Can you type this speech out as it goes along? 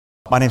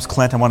My name's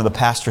Clint. I'm one of the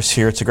pastors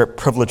here. It's a great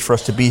privilege for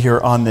us to be here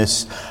on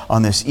this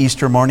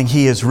Easter morning.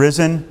 He is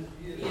risen.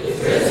 He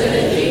is risen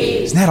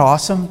indeed. Isn't that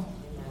awesome?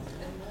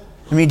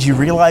 I mean, do you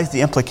realize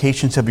the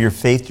implications of your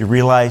faith? Do you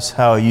realize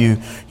how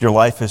your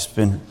life has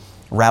been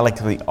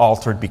radically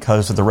altered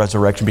because of the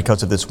resurrection,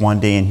 because of this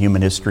one day in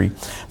human history,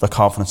 the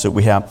confidence that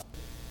we have?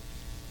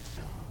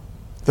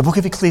 The book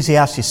of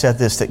Ecclesiastes said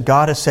this, that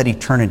God has set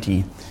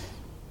eternity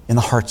in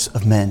the hearts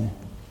of men.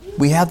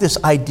 We have this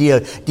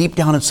idea deep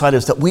down inside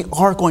us that we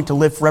are going to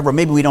live forever.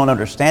 Maybe we don't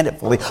understand it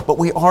fully, but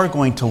we are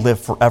going to live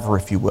forever,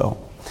 if you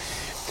will.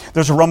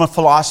 There's a Roman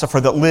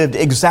philosopher that lived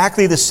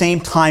exactly the same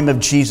time of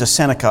Jesus,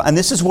 Seneca, and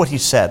this is what he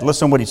said.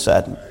 Listen to what he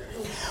said.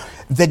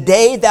 The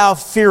day thou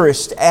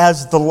fearest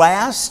as the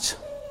last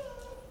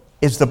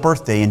is the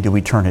birthday into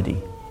eternity.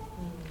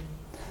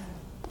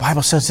 The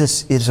Bible says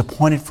this is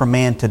appointed for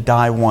man to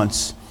die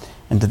once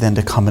and then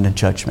to come into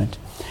judgment.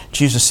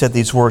 Jesus said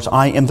these words,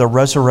 I am the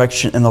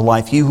resurrection and the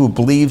life. He who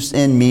believes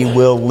in me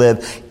will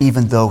live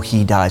even though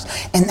he dies.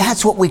 And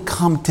that's what we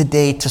come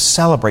today to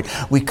celebrate.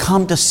 We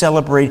come to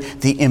celebrate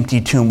the empty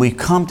tomb. We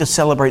come to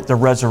celebrate the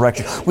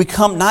resurrection. We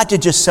come not to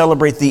just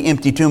celebrate the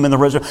empty tomb and the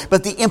resurrection,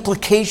 but the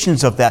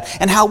implications of that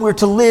and how we're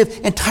to live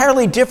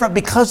entirely different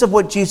because of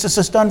what Jesus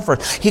has done for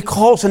us. He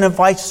calls and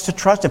invites us to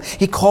trust Him.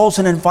 He calls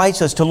and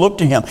invites us to look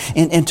to Him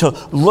and to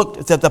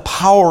look at the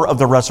power of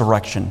the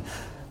resurrection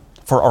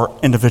for our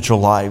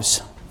individual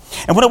lives.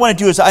 And what I want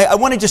to do is I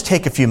want to just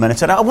take a few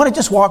minutes and I want to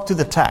just walk through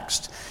the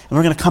text. And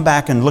we're going to come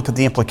back and look at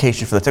the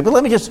implication for the text. But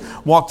let me just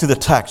walk through the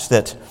text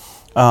that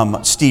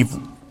Steve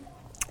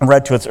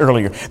read to us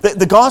earlier.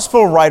 The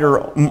gospel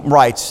writer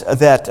writes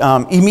that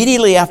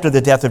immediately after the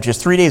death of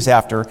Jesus, 3 days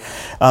after,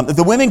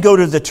 the women go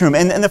to the tomb.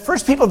 And the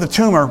first people at the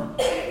tomb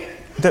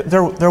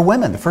they're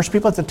women. The first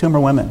people at the tomb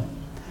are women.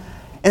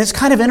 And it's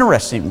kind of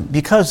interesting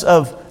because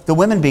of the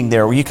women being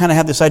there, where you kind of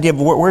have this idea of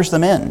where's the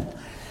men?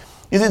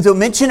 The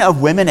mention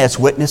of women as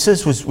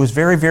witnesses was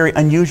very, very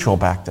unusual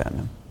back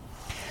then.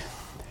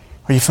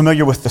 Are you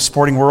familiar with the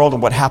sporting world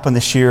and what happened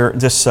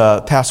this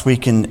past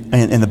week in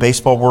the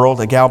baseball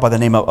world? A gal by the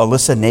name of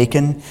Alyssa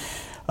Naken.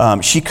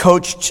 She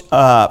coached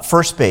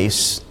first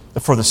base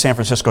for the San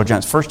Francisco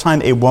Giants. First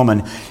time a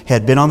woman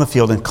had been on the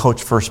field and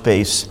coached first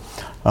base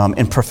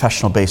in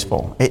professional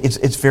baseball.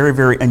 It's very,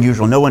 very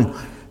unusual.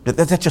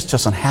 That just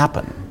doesn't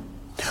happen.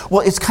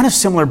 Well, it's kind of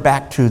similar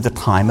back to the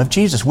time of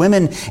Jesus.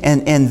 Women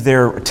and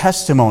their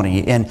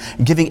testimony and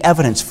giving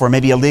evidence for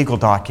maybe a legal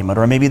document,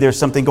 or maybe there's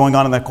something going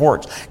on in the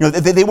courts.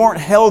 They weren't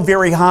held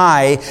very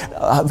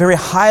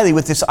highly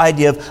with this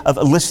idea of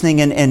listening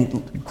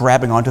and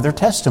grabbing onto their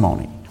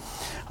testimony.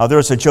 There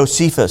was a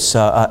Josephus,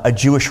 a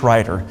Jewish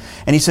writer,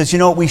 and he says,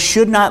 we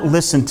should not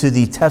listen to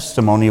the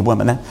testimony of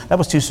women. That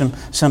was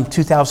some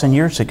 2,000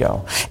 years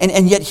ago.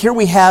 And yet here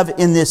we have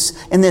in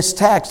this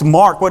text,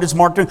 Mark, what is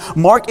Mark doing?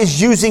 Mark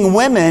is using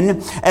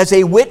women as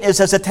a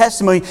witness, as a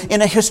testimony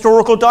in a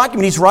historical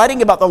document. He's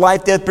writing about the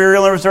life, death,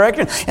 burial, and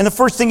resurrection. And the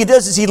first thing he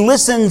does is he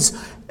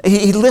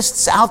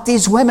lists out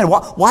these women.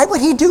 Why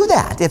would he do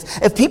that?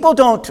 If people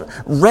don't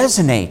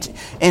resonate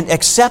and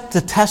accept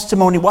the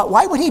testimony,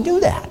 why would he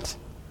do that?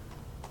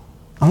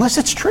 Unless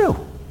it's true.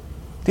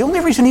 The only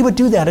reason he would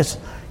do that is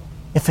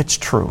if it's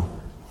true.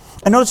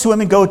 And notice the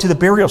women go to the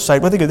burial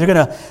site. What they're going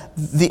to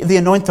they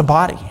anoint the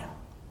body.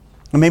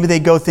 And maybe they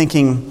go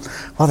thinking,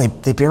 well,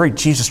 they buried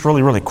Jesus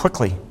really, really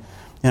quickly.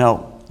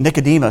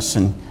 Nicodemus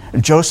and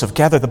Joseph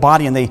gathered the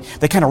body and they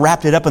kind of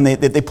wrapped it up and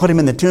they put him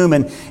in the tomb.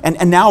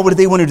 And now what do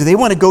they want to do? They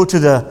want to go to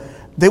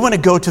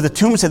the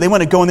tomb site. They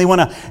want to go and they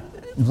want to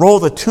roll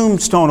the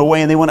tombstone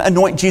away and they want to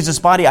anoint Jesus'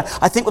 body.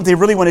 I think what they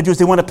really want to do is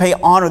they want to pay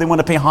honor, they want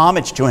to pay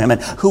homage to him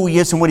and who he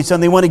is and what he's done.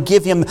 They want to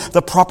give him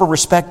the proper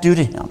respect due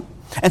to him.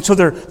 And so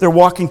they're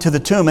walking to the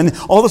tomb and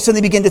all of a sudden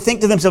they begin to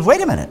think to themselves, wait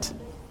a minute.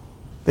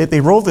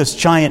 They roll this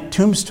giant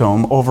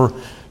tombstone over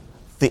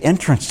the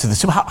entrance to the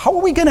tomb. How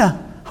are we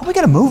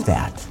gonna move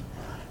that?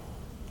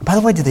 By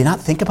the way, did they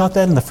not think about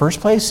that in the first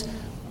place?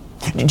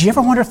 Did you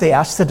ever wonder if they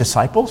asked the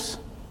disciples?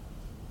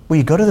 Will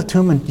you go to the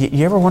tomb and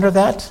you ever wonder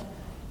that?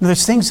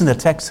 There's things in the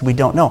text that we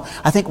don't know.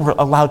 I think we're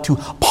allowed to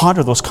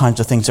ponder those kinds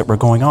of things that were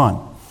going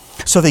on.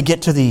 So they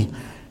get to the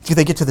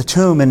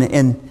tomb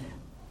and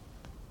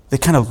they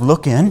kind of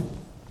look in.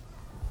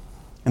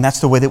 And that's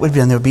the way that would be.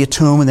 And there would be a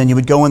tomb, and then you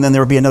would go, and then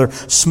there would be another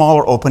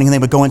smaller opening, and they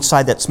would go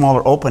inside that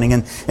smaller opening,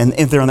 and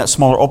if they're in that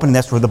smaller opening,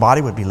 that's where the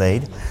body would be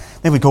laid.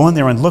 They would go in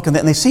there and look, and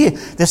they see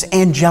this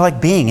angelic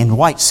being in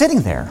white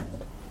sitting there.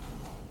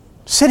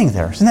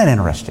 Isn't that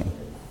interesting?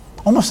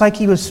 Almost like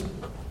he was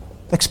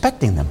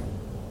expecting them.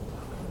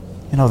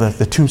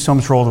 The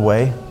tombstone's rolled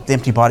away, the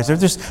empty bodies.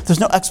 There's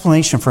no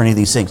explanation for any of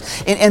these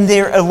things. And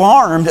they're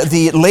alarmed.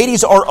 The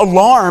ladies are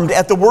alarmed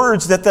at the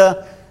words that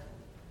the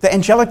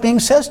angelic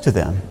being says to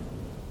them.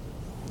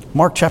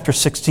 Mark chapter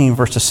 16,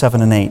 verses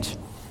 7 and 8.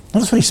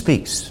 Notice what he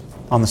speaks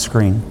on the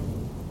screen.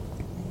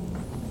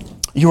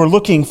 You are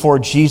looking for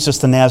Jesus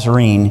the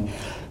Nazarene,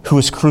 who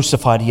is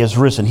crucified. He has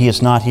risen. He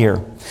is not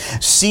here.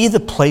 See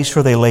the place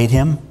where they laid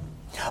him?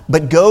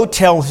 But go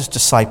tell his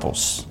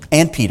disciples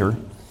and Peter,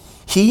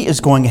 he is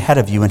going ahead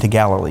of you into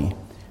Galilee.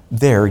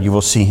 There you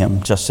will see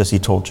him, just as he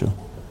told you."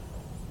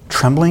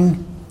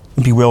 Trembling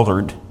and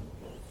bewildered,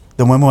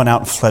 the women went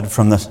out and fled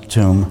from the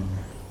tomb.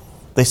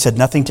 They said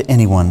nothing to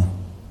anyone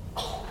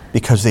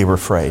because they were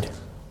afraid.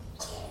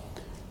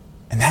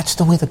 And that's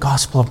the way the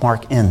Gospel of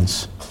Mark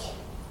ends.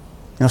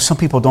 You know, some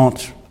people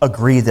don't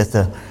agree that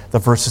the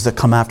verses that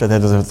come after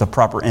that are the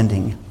proper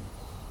ending.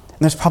 And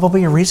there's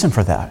probably a reason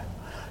for that.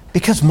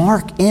 Because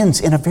Mark ends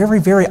in a very,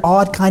 very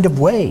odd kind of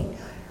way.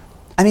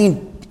 I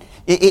mean,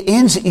 it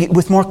ends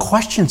with more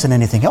questions than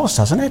anything else,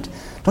 doesn't it?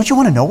 Don't you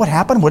want to know what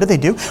happened? What did they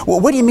do? Well,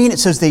 what do you mean it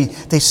says they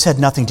said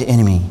nothing to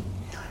enemy?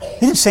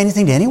 They didn't say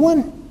anything to anyone?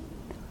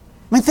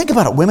 I mean, think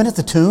about it. Women at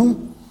the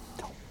tomb.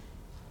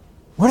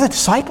 Where are the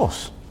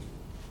disciples?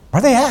 Where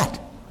are they at?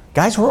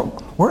 Guys,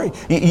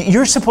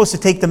 you're supposed to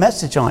take the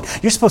message on.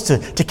 You're supposed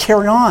to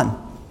carry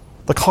on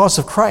the cause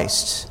of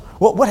Christ.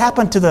 What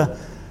happened to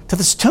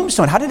this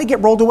tombstone? How did it get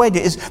rolled away?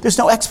 There's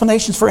no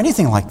explanations for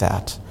anything like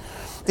that.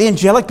 The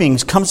angelic being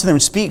comes to them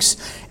and speaks.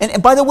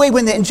 And by the way,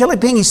 when the angelic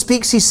being he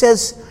speaks, he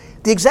says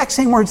the exact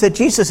same words that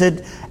Jesus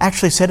had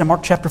actually said in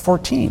Mark chapter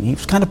 14. He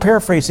was kind of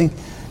paraphrasing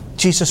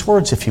Jesus'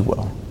 words, if you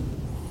will.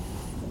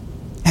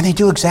 And they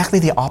do exactly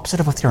the opposite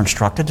of what they're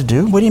instructed to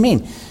do. What do you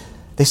mean?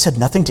 They said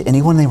nothing to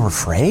anyone. They were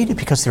afraid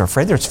because they were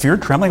afraid. There's fear,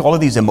 trembling, all of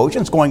these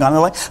emotions going on in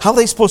their life. How are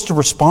they supposed to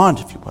respond,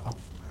 if you will?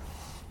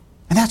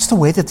 And that's the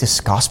way that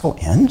this gospel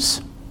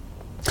ends.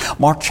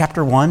 Mark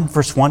chapter 1,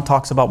 verse 1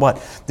 talks about what?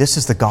 This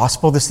is the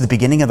gospel. This is the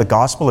beginning of the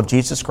gospel of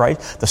Jesus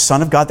Christ, the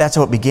Son of God. That's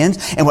how it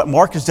begins. And what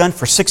Mark has done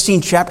for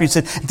 16 chapters,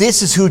 he said,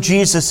 this is who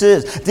Jesus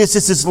is. This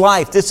is his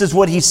life. This is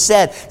what he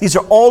said. These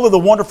are all of the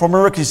wonderful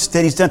miracles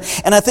that he's done.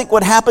 And I think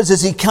what happens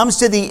is he comes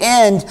to the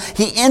end.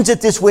 He ends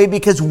it this way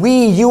because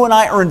you and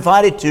I are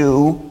invited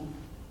to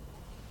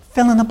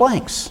fill in the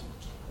blanks.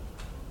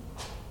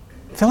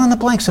 Fill in the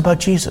blanks about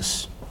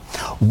Jesus.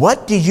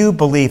 What do you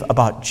believe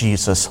about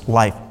Jesus'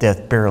 life,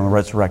 death, burial, and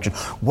resurrection?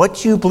 What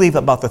do you believe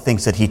about the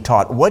things that he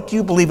taught? What do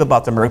you believe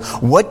about the miracle?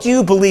 What do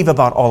you believe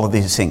about all of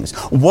these things?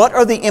 What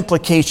are the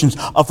implications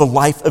of the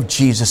life of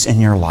Jesus in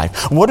your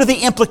life? What are the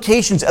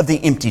implications of the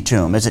empty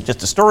tomb? Is it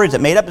just a story? Is it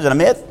made up? Is it a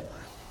myth?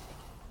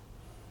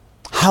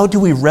 How do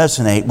we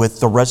resonate with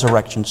the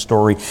resurrection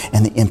story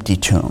and the empty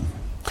tomb?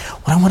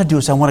 What I want to do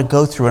is I want to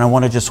go through and I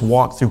want to just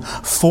walk through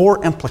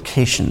 4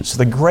 implications,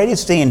 the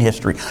greatest day in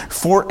history,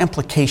 4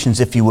 implications,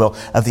 if you will,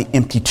 of the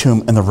empty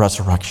tomb and the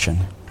resurrection.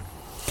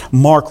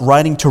 Mark,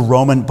 writing to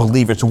Roman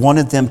believers,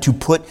 wanted them to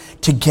put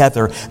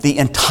together the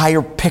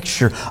entire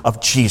picture of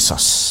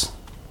Jesus.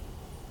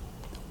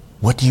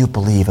 What do you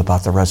believe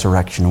about the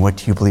resurrection? What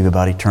do you believe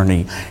about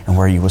eternity and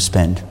where you will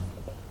spend?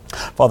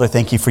 Father,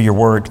 thank you for your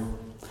word.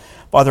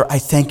 Father, I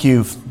thank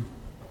you.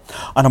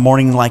 On a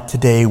morning like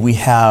today, we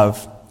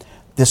have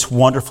this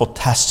wonderful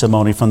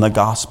testimony from the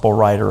gospel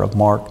writer of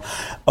Mark,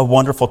 a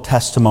wonderful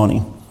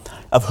testimony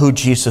of who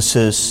Jesus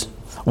is,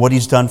 what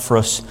he's done for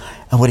us,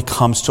 and what he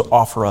comes to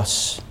offer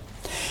us.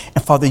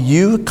 And Father,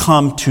 you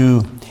come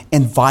to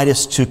invite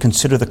us to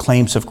consider the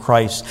claims of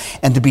Christ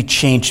and to be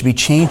changed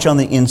on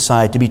the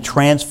inside, to be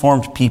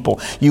transformed people.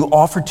 You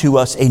offer to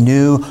us a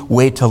new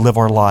way to live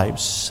our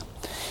lives.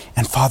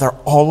 And Father,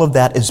 all of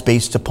that is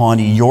based upon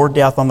your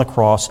death on the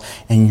cross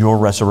and your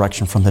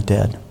resurrection from the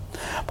dead.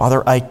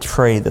 Father, I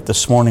pray that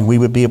this morning we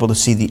would be able to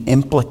see the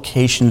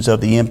implications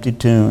of the empty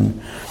tomb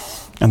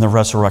and the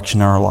resurrection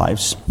in our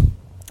lives.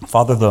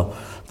 Father,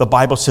 the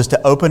Bible says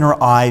to open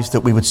our eyes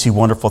that we would see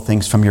wonderful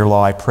things from your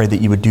law. I pray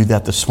that you would do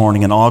that this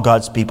morning. And all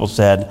God's people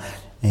said,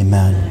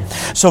 amen.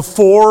 So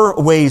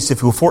 4 ways,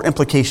 if you will, 4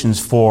 implications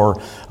for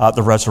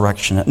the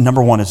resurrection.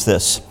 Number 1 is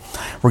this.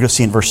 We're going to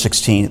see in verse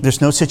 16.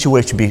 There's no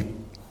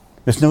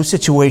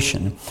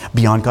situation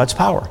beyond God's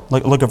power.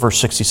 Look at verse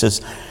 6. He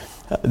says,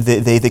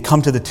 They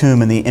come to the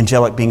tomb and the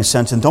angelic being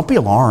sent, and don't be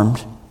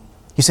alarmed.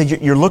 He said,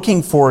 you're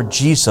looking for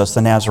Jesus,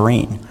 the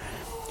Nazarene,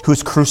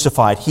 who's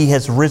crucified. He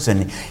has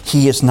risen.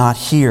 He is not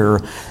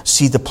here.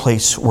 See the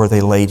place where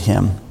they laid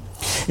him.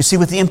 You see,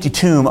 with the empty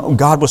tomb,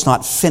 God was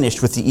not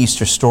finished with the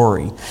Easter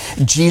story.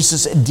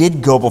 Jesus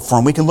did go before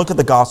him. We can look at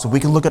the gospel. We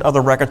can look at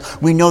other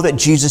records. We know that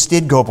Jesus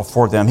did go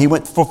before them. He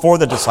went before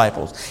the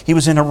disciples. He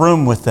was in a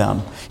room with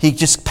them. He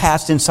just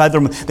passed inside the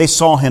room. They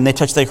saw him. They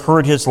touched. They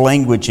heard his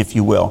language, if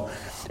you will.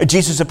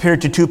 Jesus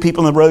appeared to 2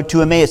 people on the road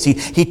to Emmaus.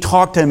 He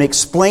talked to them,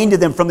 explained to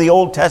them from the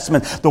Old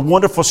Testament the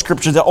wonderful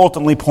scriptures that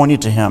ultimately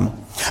pointed to him.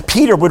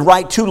 Peter would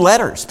write 2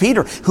 letters.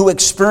 Peter, who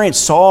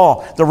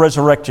saw the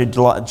resurrected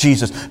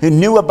Jesus, who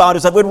knew about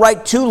his life, would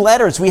write 2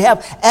 letters. We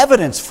have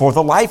evidence for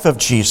the life of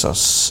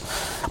Jesus.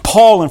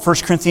 Paul in 1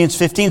 Corinthians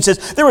 15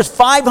 says there was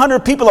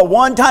 500 people at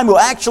one time who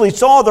actually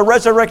saw the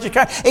resurrected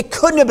Christ. It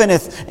couldn't have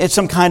been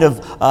some kind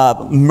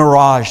of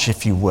mirage,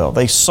 if you will.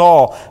 They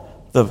saw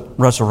the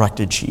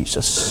resurrected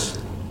Jesus.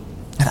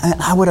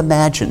 And I would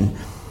imagine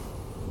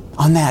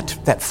on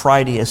that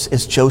Friday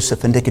as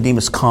Joseph and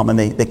Nicodemus come and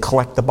they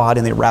collect the body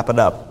and they wrap it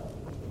up.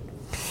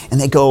 And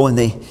they go and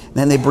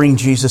then they bring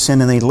Jesus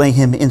in and they lay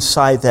him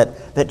inside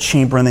that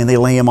chamber and then they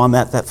lay him on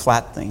that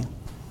flat thing.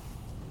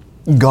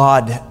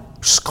 God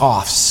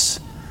scoffs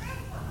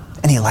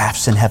and he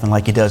laughs in heaven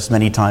like he does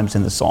many times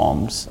in the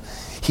Psalms.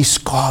 He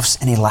scoffs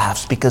and he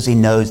laughs because he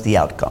knows the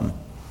outcome.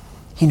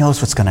 He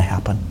knows what's going to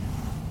happen.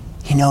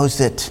 He knows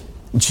that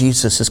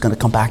Jesus is going to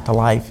come back to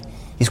life.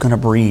 He's going to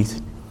breathe.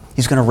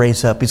 He's going to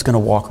raise up. He's going to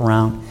walk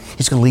around.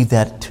 He's going to leave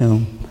that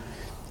tomb.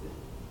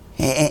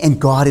 And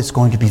God is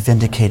going to be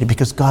vindicated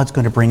because God's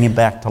going to bring him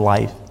back to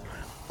life.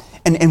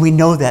 And we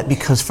know that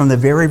because from the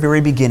very,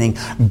 very beginning,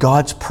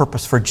 God's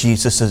purpose for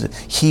Jesus is that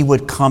he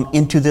would come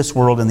into this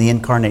world in the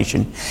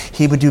incarnation.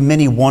 He would do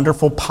many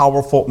wonderful,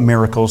 powerful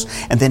miracles,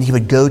 and then he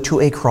would go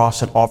to a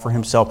cross and offer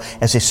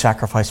himself as a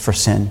sacrifice for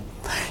sin.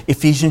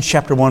 Ephesians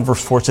chapter 1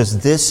 verse 4 says,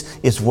 this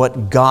is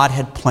what God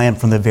had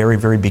planned from the very,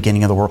 very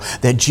beginning of the world,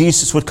 that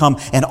Jesus would come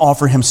and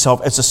offer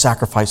himself as a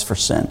sacrifice for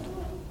sin.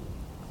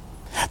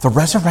 The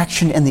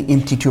resurrection and the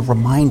empty tomb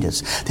remind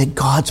us that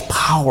God's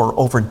power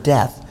over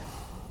death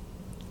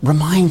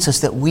reminds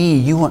us that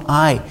you and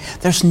I,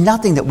 there's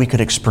nothing that we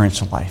could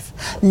experience in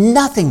life,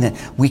 nothing that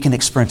we can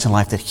experience in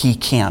life that he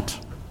can't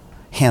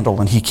handle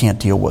and he can't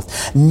deal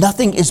with.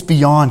 Nothing is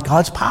beyond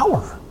God's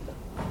power.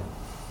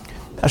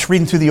 I was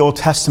reading through the Old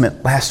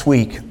Testament last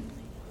week,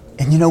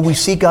 and we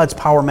see God's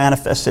power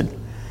manifested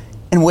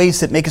in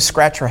ways that make us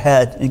scratch our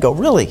head and go,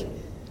 really?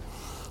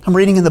 I'm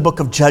reading in the book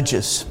of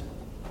Judges.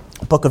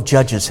 The book of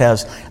Judges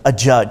has a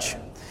judge.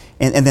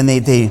 And then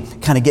they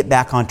kind of get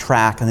back on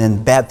track, and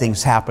then bad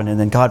things happen, and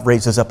then God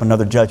raises up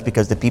another judge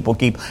because the people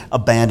keep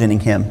abandoning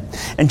him.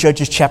 In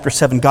Judges chapter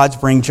 7, God's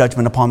bringing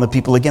judgment upon the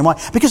people again.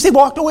 Why? Because they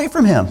walked away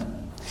from him.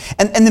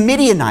 And the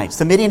Midianites,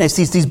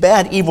 these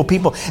bad, evil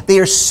people, they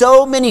are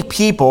so many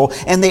people,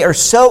 and they are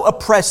so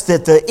oppressed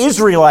that the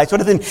Israelites,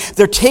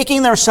 they're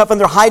taking their stuff and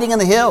they're hiding in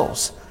the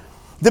hills.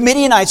 The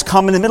Midianites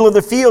come in the middle of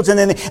the fields, and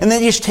then they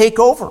just take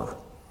over.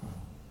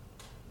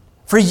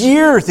 For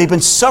years, they've been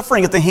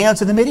suffering at the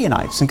hands of the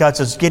Midianites. And God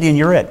says, Gideon,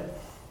 you're it.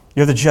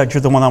 You're the judge. You're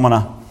the one I'm going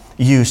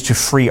to use to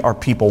free our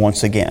people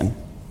once again.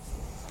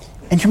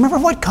 And you remember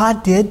what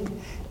God did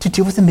to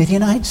deal with the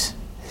Midianites?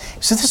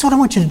 He said, this is what I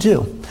want you to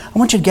do. I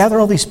want you to gather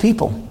all these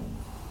people.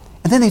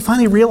 And then they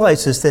finally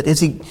realizes that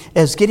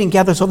as Gideon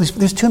gathers all these,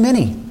 there's too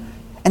many.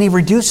 And he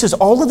reduces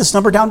all of this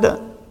number down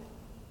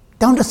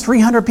to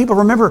 300 people.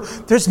 Remember,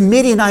 there's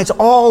Midianites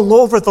all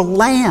over the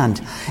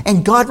land.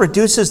 And God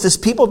reduces this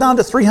people down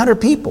to 300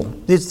 people.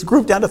 This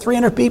group down to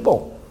 300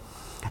 people.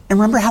 And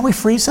remember how he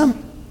frees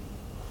them?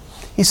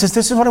 He says,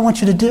 this is what I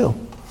want you to do.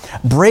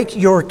 Break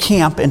your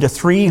camp into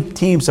 3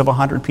 teams of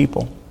 100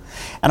 people.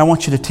 And I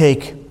want you to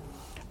take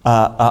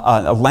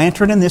a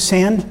lantern in this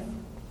hand.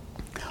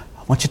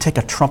 I want you to take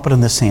a trumpet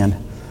in this hand.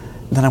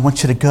 And then I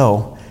want you to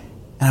go.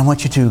 And I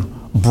want you to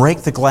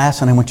break the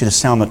glass, and I want you to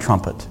sound the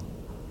trumpet.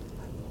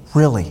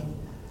 Really?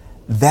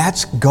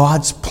 That's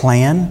God's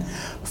plan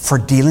for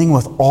dealing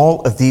with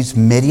all of these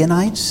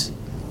Midianites?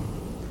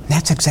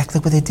 That's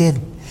exactly what they did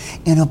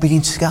in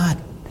obedience to God.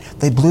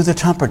 They blew the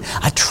trumpet.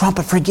 A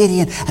trumpet for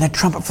Gideon and a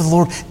trumpet for the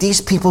Lord.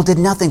 These people did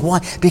nothing. Why?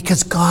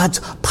 Because God's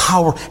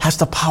power has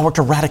the power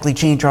to radically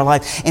change our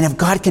life. And if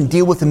God can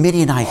deal with the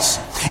Midianites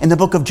in the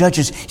book of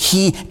Judges,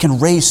 he can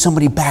raise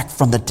somebody back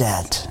from the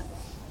dead.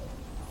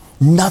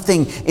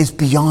 Nothing is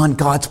beyond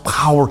God's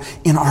power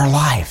in our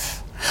life.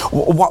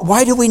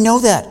 Why do we know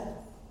that?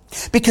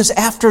 Because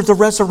after the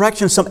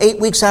resurrection, some 8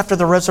 weeks after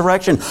the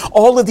resurrection,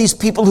 all of these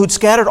people who'd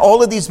scattered,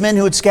 all of these men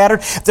who had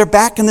scattered, they're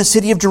back in the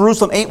city of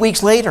Jerusalem 8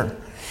 weeks later.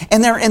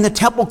 And they're in the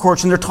temple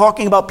courts, and they're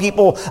talking about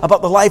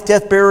the life,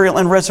 death, burial,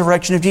 and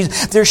resurrection of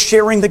Jesus. They're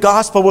sharing the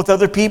gospel with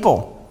other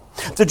people.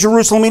 The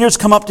Jerusalem leaders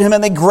come up to him,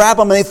 and they grab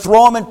him, and they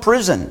throw him in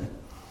prison.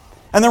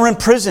 And they're in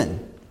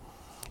prison.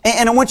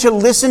 And I want you to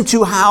listen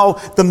to how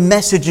the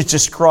message is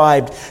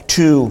described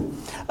to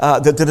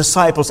the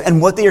disciples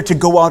and what they are to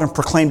go out and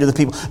proclaim to the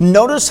people.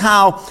 Notice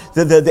how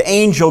the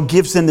angel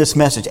gives them this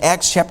message.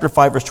 Acts chapter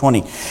 5 verse 20.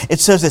 It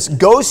says this,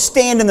 go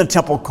stand in the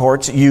temple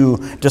courts, you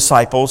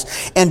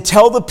disciples, and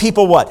tell the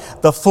people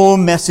what? The full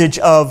message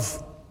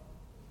of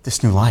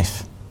this new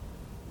life.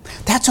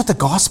 That's what the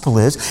gospel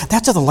is.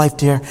 That's what the life,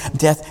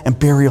 death, and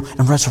burial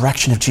and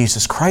resurrection of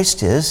Jesus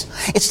Christ is.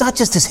 It's not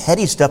just this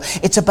heady stuff.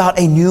 It's about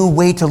a new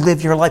way to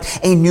live your life,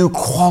 a new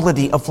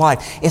quality of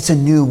life. It's a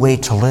new way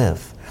to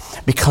live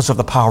because of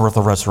the power of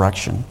the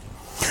resurrection.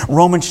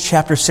 Romans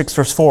chapter 6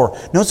 verse 4.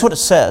 Notice what it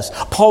says.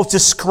 Paul's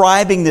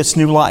describing this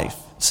new life.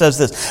 It says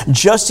this,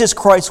 just as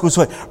Christ was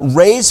what?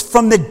 Raised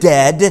from the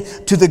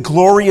dead to the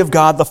glory of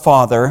God the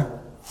Father,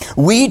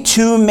 we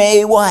too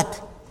may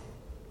what?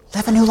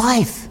 Live a new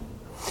life.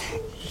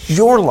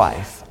 Your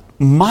life,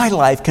 my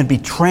life can be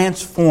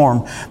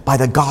transformed by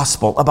the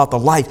gospel about the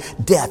life,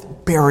 death,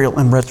 burial,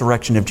 and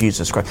resurrection of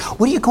Jesus Christ.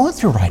 What are you going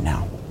through right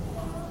now?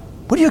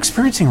 What are you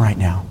experiencing right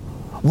now?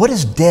 What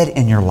is dead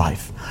in your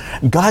life?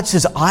 God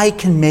says, I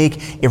can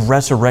make a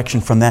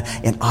resurrection from that,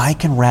 and I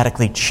can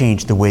radically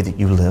change the way that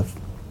you live.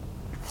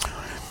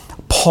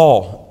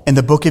 Paul, in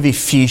the book of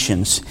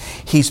Ephesians,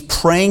 he's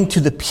praying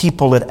to the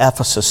people at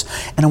Ephesus.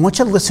 And I want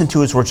you to listen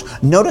to his words.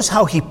 Notice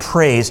how he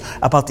prays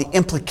about the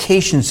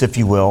implications, if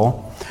you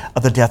will,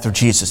 of the death of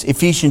Jesus.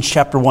 Ephesians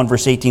chapter 1,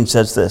 verse 18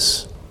 says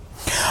this,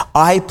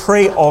 I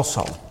pray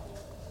also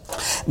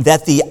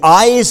that the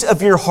eyes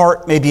of your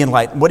heart may be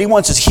enlightened. What he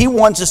wants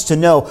us to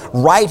know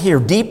right here,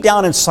 deep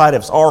down inside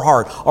of us, our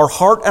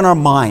heart and our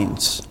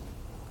minds,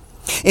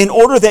 in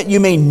order that you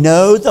may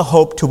know the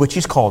hope to which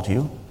he's called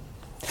you,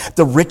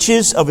 the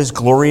riches of his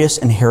glorious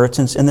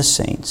inheritance in the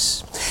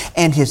saints,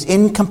 and his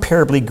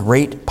incomparably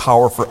great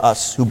power for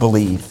us who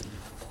believe.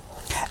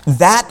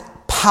 That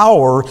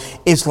power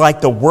is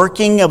like the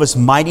working of his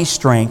mighty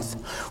strength,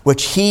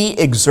 which he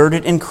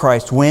exerted in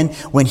Christ when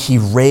he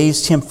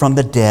raised him from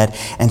the dead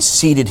and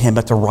seated him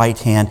at the right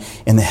hand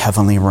in the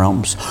heavenly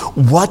realms.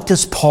 What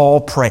does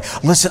Paul pray?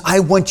 Listen,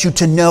 I want you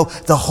to know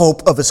the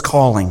hope of his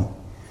calling.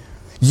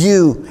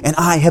 You and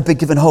I have been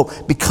given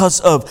hope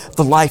because of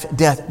the life,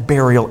 death,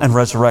 burial, and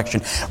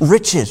resurrection.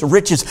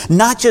 Riches,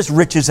 not just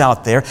riches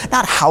out there,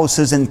 not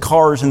houses and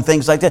cars and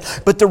things like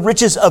that, but the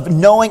riches of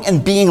knowing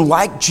and being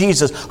like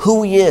Jesus,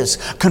 who he is,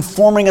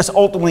 conforming us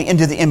ultimately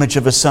into the image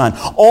of his Son.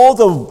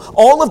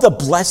 All of the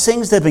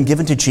blessings that have been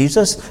given to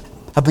Jesus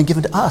have been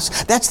given to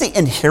us. That's the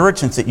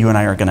inheritance that you and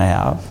I are going to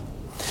have.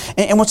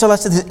 And what's the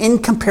last? This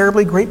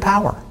incomparably great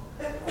power.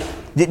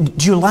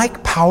 Do you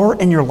like power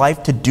in your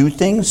life to do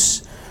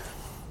things?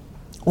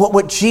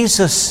 What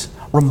Jesus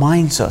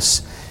reminds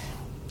us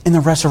in the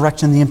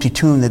resurrection and the empty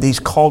tomb, that he's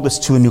called us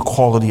to a new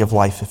quality of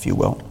life, if you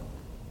will.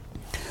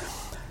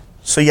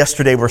 So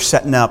yesterday we're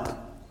setting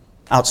up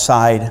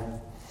outside,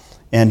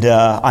 and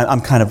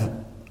I'm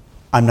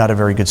not a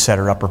very good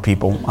setter-upper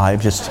people. I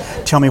just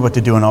tell me what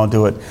to do and I'll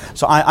do it.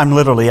 So I'm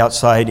literally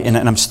outside and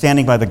I'm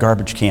standing by the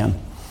garbage can,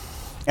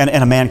 and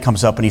a man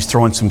comes up and he's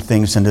throwing some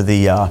things into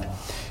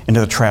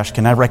the trash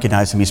can. I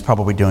recognize him. He's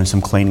probably doing some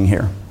cleaning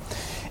here.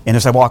 And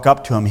as I walk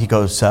up to him, he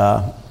goes,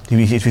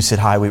 we said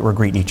hi, we're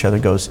greeting each other.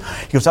 He goes,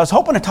 I was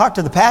hoping to talk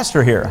to the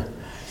pastor here.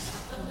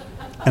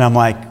 And I'm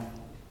like,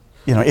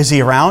 is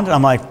he around? And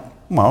I'm like,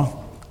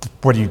 well,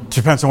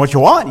 depends on what you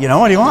want,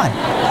 what do you want?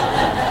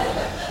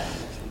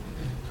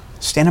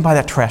 Standing by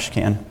that trash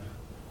can,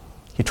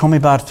 he told me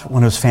about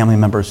one of his family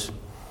members.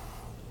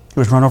 He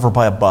was run over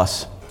by a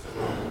bus.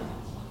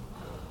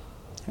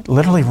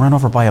 Literally run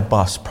over by a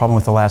bus, probably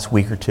with the last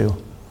week or two.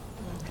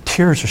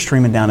 Tears are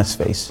streaming down his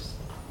face.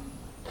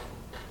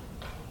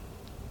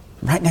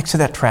 Right next to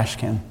that trash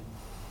can.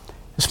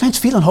 This man's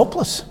feeling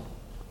hopeless.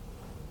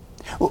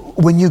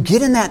 When you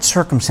get in that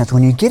circumstance,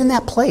 when you get in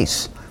that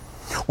place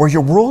where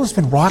your world has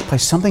been rocked by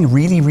something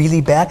really, really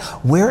bad,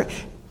 where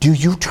do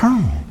you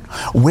turn?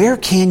 Where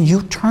can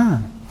you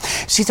turn?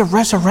 See, the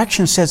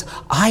resurrection says,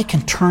 I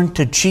can turn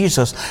to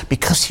Jesus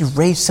because he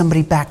raised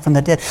somebody back from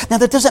the dead. Now,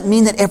 that doesn't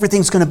mean that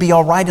everything's going to be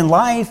all right in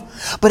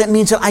life, but it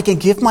means that I can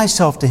give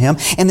myself to him,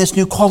 and this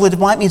new quality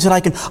of life means that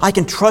I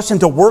can trust him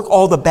to work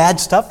all the bad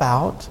stuff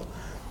out.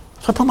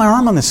 So I put my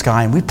arm on this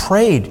guy, and we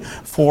prayed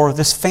for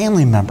this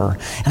family member.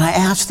 And I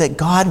asked that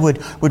God would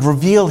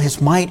reveal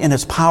his might and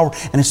his power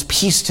and his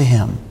peace to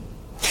him.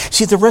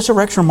 See, the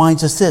resurrection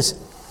reminds us this.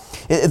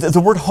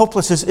 The word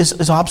hopeless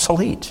is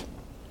obsolete.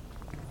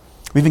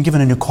 We've been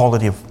given a new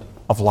quality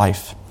of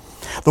life.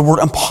 The word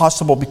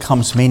impossible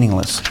becomes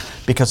meaningless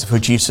because of who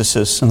Jesus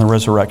is in the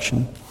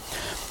resurrection.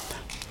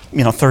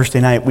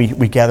 Thursday night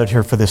we gathered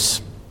here for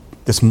this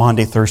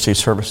Maundy Thursday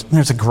service. And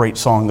there's a great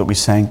song that we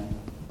sang.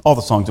 All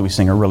the songs that we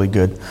sing are really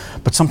good.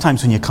 But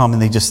sometimes when you come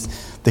and they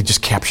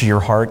just capture your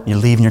heart, and you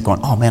leave and you're going,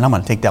 oh man, I'm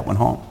going to take that one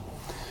home.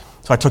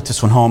 So I took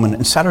this one home,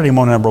 and Saturday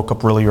morning I woke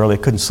up really early. I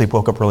couldn't sleep,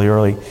 woke up really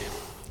early.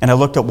 And I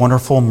looked at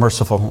Wonderful,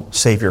 Merciful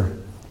Savior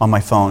on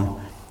my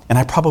phone. And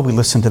I probably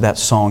listened to that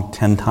song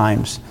 10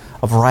 times.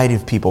 A variety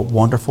of people,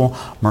 wonderful,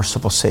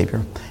 merciful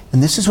Savior.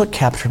 And this is what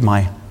captured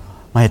my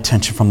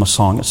attention from the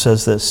song. It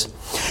says this: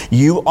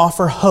 you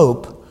offer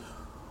hope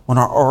when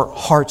our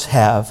hearts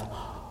have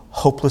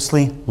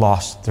hopelessly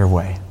lost their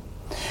way.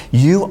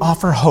 You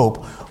offer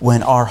hope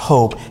when our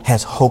hope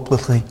has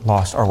hopelessly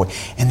lost our way.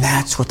 And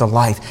that's what the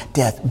life,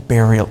 death,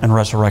 burial, and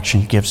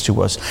resurrection gives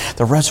to us.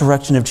 The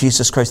resurrection of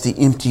Jesus Christ, the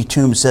empty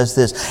tomb, says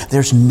this: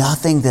 there's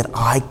nothing that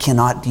I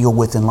cannot deal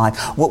with in life.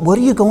 What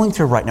are you going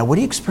through right now? What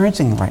are you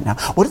experiencing right now?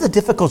 What are the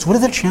difficulties? What are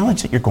the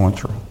challenges that you're going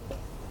through?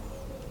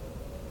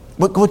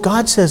 What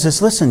God says is,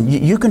 listen,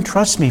 you can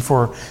trust me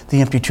for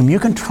the empty tomb. You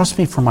can trust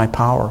me for my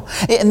power.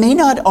 It may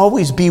not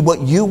always be what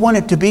you want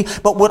it to be,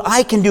 but what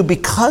I can do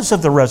because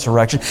of the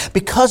resurrection,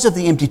 because of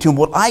the empty tomb,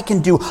 what I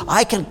can do,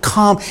 I can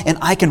come and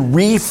I can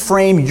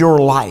reframe your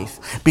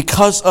life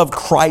because of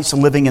Christ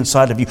living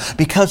inside of you,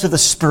 because of the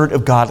Spirit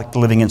of God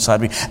living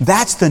inside of you.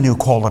 That's the new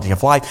quality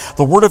of life.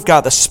 The Word of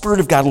God, the Spirit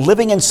of God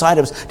living inside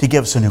of us to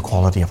give us a new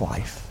quality of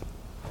life.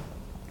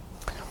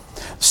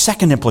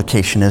 Second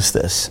implication is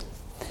this: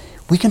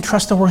 we can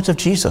trust the words of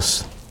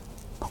Jesus.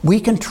 We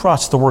can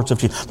trust the words of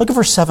Jesus. Look at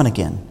verse 7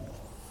 again.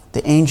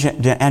 The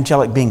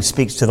angelic being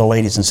speaks to the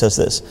ladies and says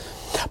this: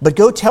 but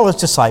go tell his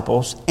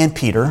disciples and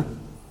Peter,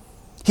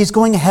 he's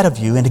going ahead of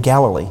you into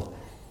Galilee.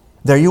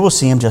 There you will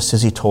see him just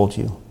as he told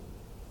you.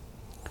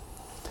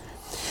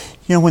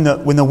 When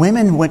the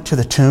women went to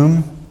the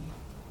tomb,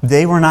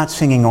 they were not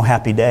singing "O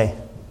Happy Day."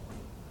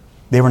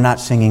 They were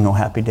not singing "O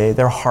Happy Day."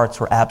 Their hearts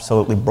were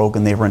absolutely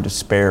broken. They were in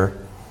despair.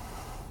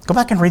 Go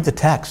back and read the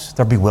text.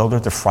 They're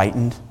bewildered. They're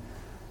frightened.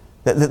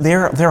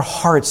 Their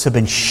hearts have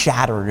been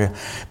shattered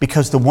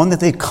because the one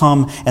that they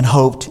come and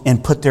hoped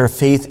and put their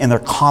faith and their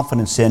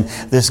confidence in,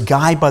 this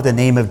guy by the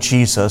name of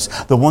Jesus,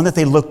 the one that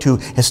they looked to,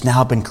 has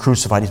now been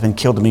crucified. He's been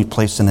killed and be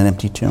placed in an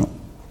empty tomb.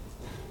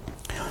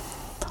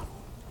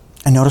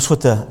 And notice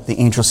what the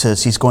angel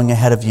says. He's going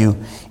ahead of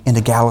you into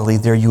Galilee.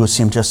 There you will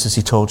see him just as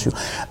he told you.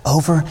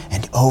 Over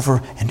and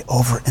over and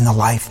over in the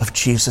life of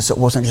Jesus, it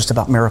wasn't just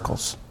about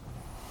miracles.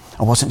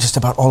 It wasn't just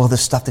about all of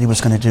this stuff that he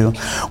was going to do.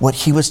 What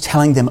he was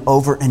telling them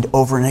over and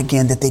over and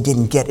again that they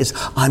didn't get is,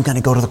 I'm going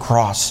to go to the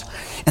cross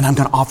and I'm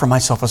going to offer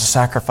myself as a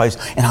sacrifice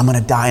and I'm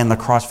going to die on the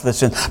cross for the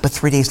sin. But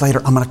 3 days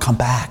later, I'm going to come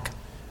back.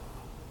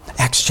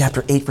 Acts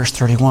chapter 8, verse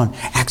 31.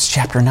 Acts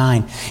chapter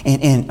 9.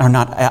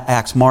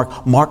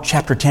 Mark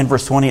chapter 10,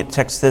 verse 20. It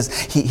text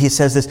says, he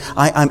says this,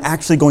 I'm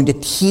actually going to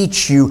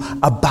teach you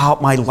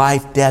about my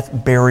life,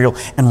 death, burial,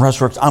 and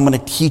resurrection. I'm going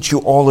to teach you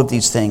all of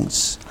these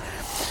things.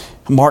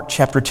 Mark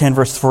chapter 10,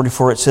 verse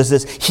 44, it says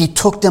this, he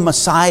took them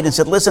aside and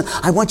said, listen,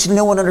 I want you to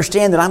know and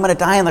understand that I'm going to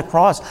die on the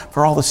cross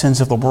for all the sins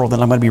of the world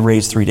and I'm going to be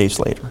raised 3 days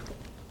later.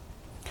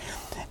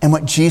 And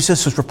what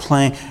Jesus was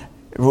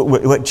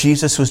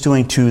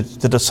doing to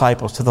the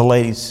disciples, to the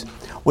ladies,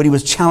 what he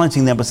was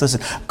challenging them was, listen,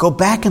 go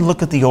back and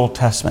look at the Old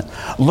Testament.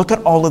 Look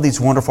at all of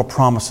these wonderful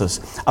promises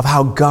of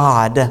how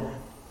God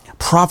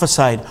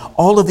prophesied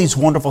all of these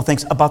wonderful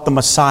things about the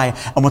Messiah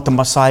and what the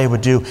Messiah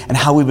would do and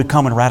how he would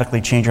come and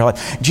radically change our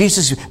life.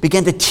 Jesus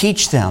began to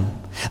teach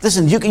them.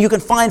 Listen, you can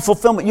find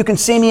fulfillment. You can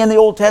see me in the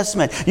Old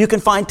Testament. You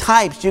can find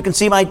types. You can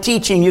see my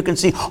teaching. You can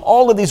see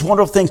all of these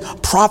wonderful things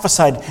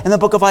prophesied in the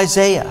book of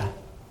Isaiah.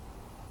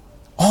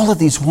 All of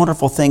these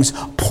wonderful things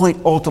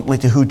point ultimately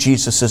to who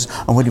Jesus is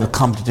and what he would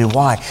come to do.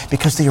 Why?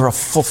 Because they are a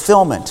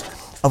fulfillment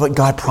of what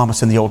God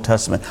promised in the Old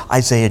Testament.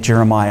 Isaiah,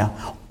 Jeremiah,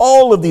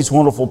 all of these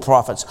wonderful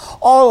prophets,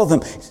 all of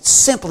them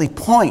simply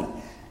point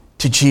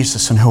to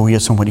Jesus and who he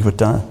is and what he would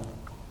do.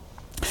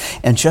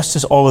 And just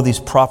as all of these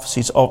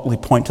prophecies ultimately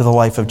point to the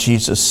life of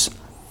Jesus,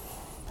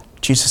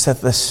 Jesus said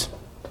this,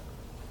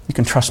 you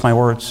can trust my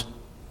words.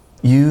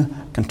 You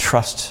can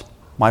trust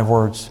my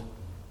words.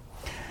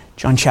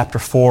 John chapter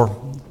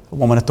 4, the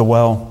woman at the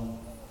well,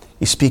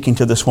 he's speaking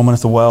to this woman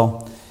at the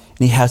well, and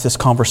he has this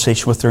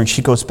conversation with her, and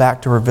she goes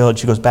back to her village,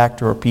 she goes back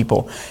to her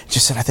people. She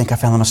said, I think I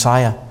found the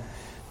Messiah.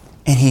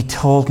 And he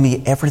told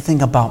me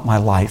everything about my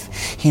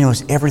life. He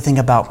knows everything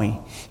about me.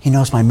 He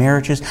knows my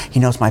marriages.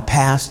 He knows my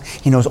past.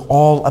 He knows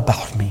all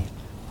about me.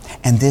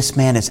 And this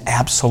man is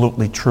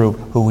absolutely true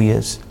who he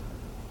is.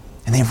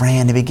 And they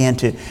ran and began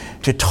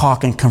to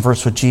talk and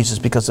converse with Jesus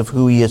because of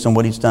who he is and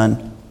what he's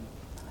done.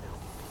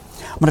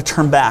 I'm going to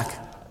turn back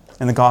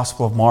in the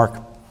Gospel of Mark,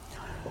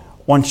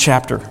 one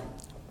chapter.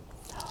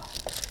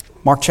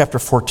 Mark chapter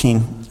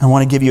 14. I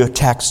want to give you a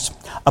text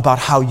about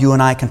how you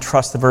and I can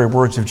trust the very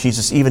words of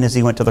Jesus even as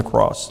he went to the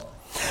cross.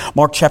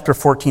 Mark chapter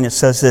 14, it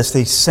says this,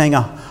 they sang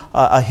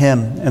a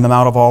hymn in the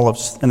Mount of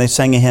Olives, and they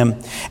sang a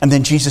hymn. And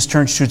then Jesus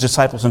turns to his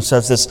disciples and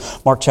says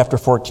this, Mark chapter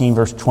 14,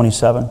 verse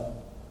 27.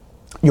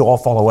 You'll all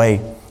fall away,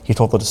 he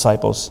told the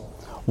disciples.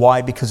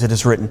 Why? Because it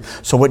is written.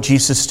 So what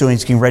Jesus is doing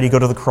is getting ready to go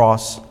to the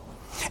cross.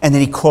 And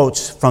then he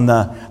quotes from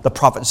the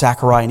prophet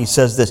Zechariah, and he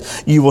says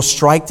this, you will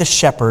strike the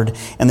shepherd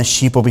and the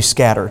sheep will be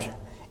scattered.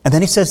 And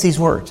then he says these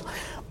words,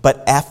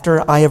 but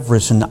after I have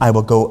risen, I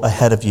will go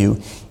ahead of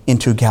you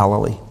into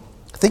Galilee.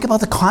 Think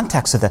about the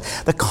context of that.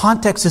 The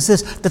context is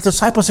this, the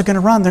disciples are going to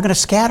run, they're going to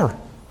scatter.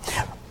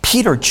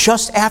 Peter,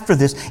 just after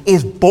this,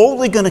 is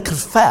boldly going to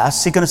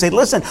confess. He's going to say,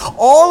 listen,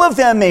 all of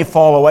them may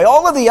fall away.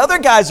 All of the other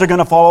guys are going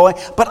to fall away,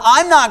 but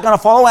I'm not going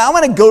to fall away. I'm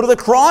going to go to the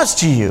cross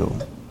to you.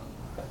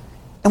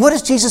 And what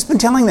has Jesus been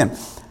telling them?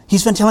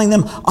 He's been telling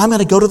them, I'm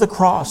going to go to the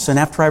cross, and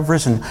after I've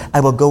risen,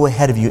 I will go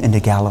ahead of you into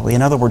Galilee.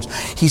 In other words,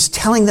 he's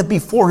telling them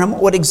before him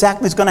what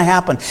exactly is going to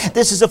happen.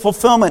 This is a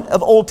fulfillment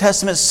of Old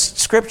Testament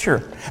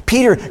scripture.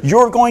 Peter,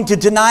 you're going to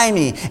deny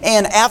me,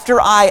 and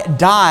after I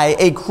die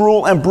a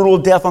cruel and brutal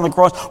death on the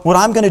cross, what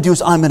I'm going to do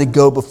is I'm going to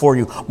go before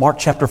you. Mark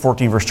chapter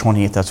 14, verse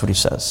 28, that's what he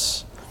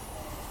says.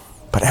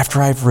 But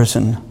after I've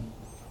risen,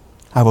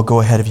 I will go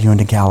ahead of you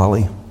into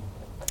Galilee.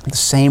 The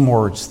same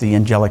words, the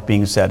angelic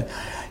being said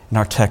in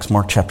our text,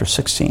 Mark chapter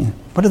 16.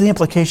 What are the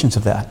implications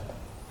of that?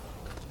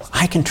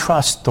 I can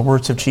trust the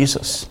words of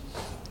Jesus.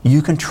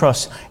 You can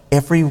trust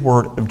every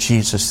word of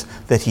Jesus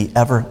that he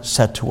ever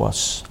said to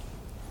us.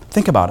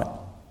 Think about it.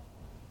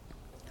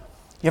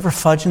 You ever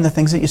fudge in the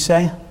things that you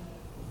say?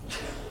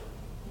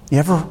 You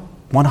ever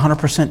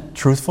 100%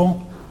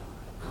 truthful?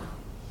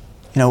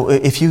 You know,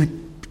 if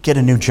you get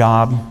a new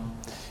job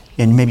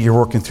and maybe you're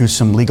working through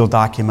some legal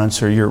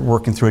documents or you're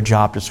working through a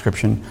job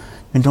description,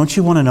 and don't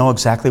you want to know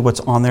exactly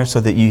what's on there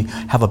so that you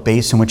have a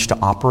base in which to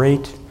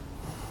operate?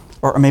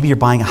 Or maybe you're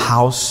buying a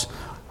house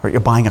or you're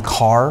buying a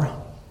car.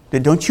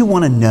 Don't you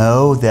want to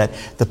know that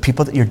the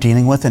people that you're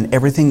dealing with and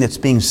everything that's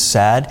being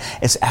said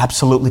is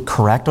absolutely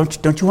correct?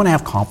 Don't you want to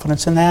have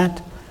confidence in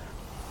that?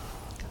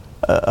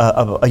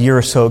 A year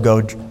or so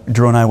ago,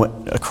 Drew and I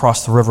went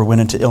across the river, went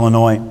into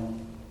Illinois,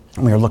 and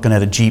we were looking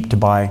at a Jeep to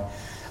buy.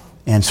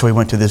 And so we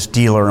went to this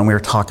dealer and we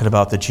were talking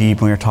about the Jeep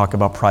and we were talking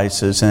about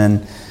prices.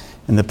 And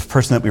And the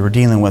person that we were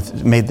dealing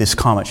with made this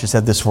comment. She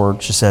said this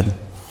word. She said,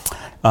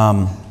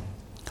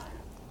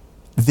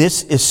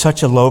 this is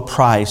such a low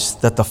price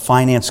that the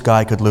finance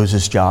guy could lose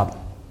his job.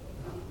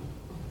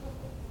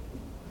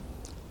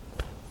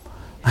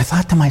 I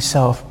thought to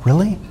myself,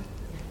 really?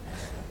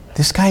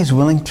 This guy is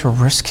willing to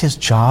risk his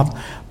job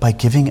by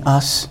giving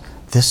us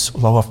this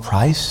low of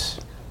price?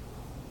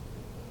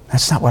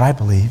 That's not what I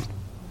believe.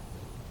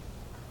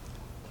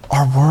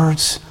 Our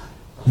words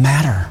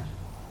matter.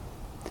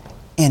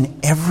 And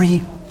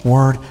every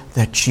word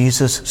that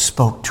Jesus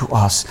spoke to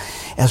us,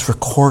 as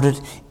recorded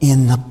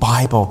in the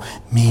Bible,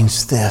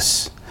 means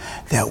this,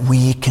 that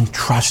we can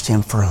trust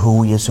him for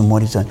who he is and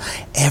what he's done.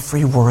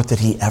 Every word that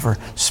he ever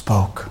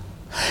spoke.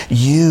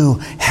 You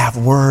have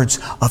words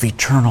of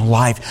eternal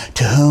life.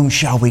 To whom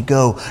shall we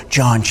go?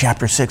 John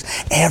chapter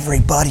 6.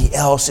 Everybody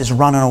else is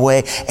running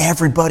away.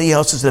 Everybody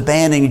else is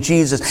abandoning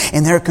Jesus.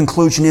 And their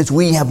conclusion is,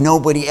 we have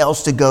nobody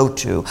else to go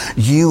to.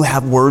 You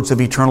have words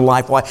of eternal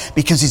life. Why?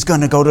 Because he's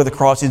going to go to the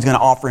cross. He's going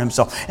to offer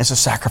himself as a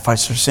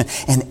sacrifice for sin.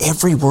 And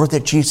every word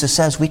that Jesus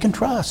says, we can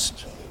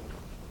trust.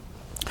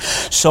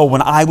 So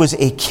when I was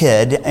a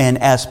kid, and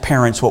as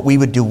parents, what we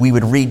would do, we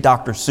would read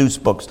Dr.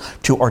 Seuss books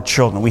to our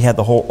children. We had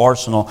the whole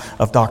arsenal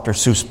of Dr.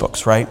 Seuss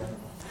books, right?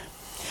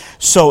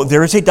 So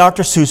there is a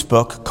Dr. Seuss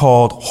book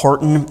called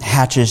Horton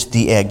Hatches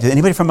the Egg. Is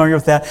anybody familiar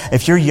with that?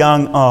 If you're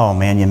young, oh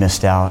man, you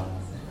missed out.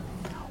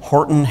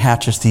 Horton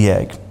Hatches the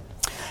Egg.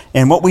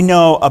 And what we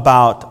know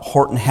about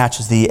Horton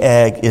Hatches the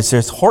Egg is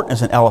Horton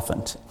is an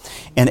elephant.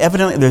 And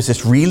evidently there's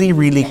this really,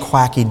 really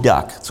quacky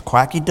duck. It's a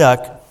quacky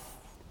duck.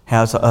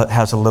 Has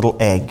a little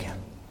egg,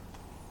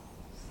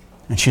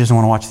 and she doesn't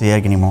want to watch the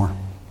egg anymore,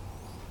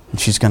 and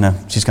she's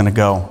gonna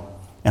go.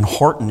 And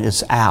Horton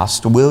is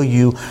asked, "Will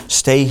you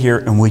stay here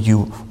and will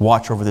you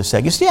watch over this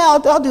egg?" He says, "Yeah,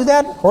 I'll do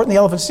that." Horton the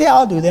elephant says, "Yeah,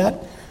 I'll do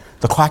that."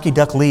 The quacky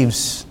duck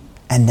leaves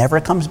and never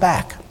comes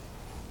back.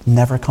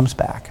 Never comes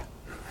back.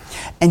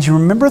 And you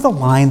remember the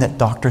line that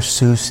Dr.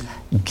 Seuss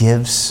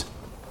gives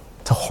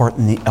to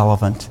Horton the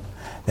elephant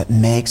that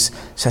makes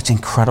such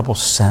incredible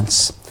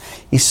sense?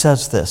 He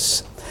says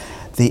this.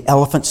 The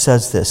elephant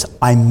says this,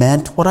 "I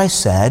meant what I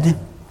said,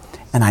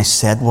 and I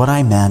said what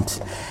I meant.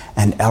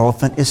 An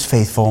elephant is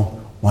faithful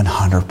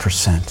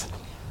 100%.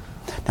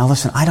 Now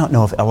listen, I don't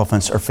know if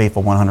elephants are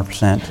faithful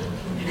 100%.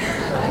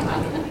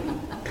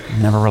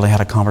 Never really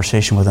had a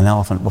conversation with an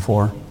elephant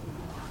before.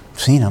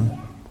 Seen them.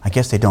 I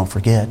guess they don't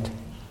forget.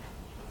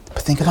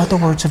 But think about the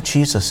words of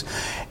Jesus.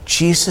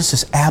 Jesus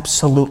is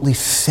absolutely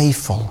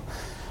faithful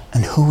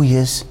in who he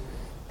is,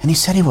 and he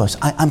said he was.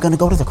 I'm going to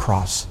go to the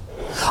cross.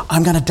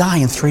 I'm going to die,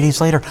 and 3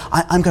 days later,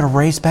 I'm going to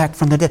raise back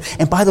from the dead.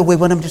 And by the way,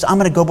 what I'm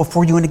going to go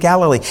before you into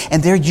Galilee,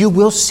 and there you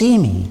will see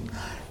me."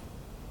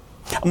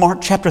 Mark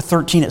chapter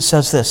 13, it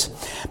says this,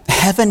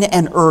 "Heaven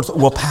and earth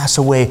will pass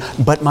away,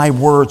 but my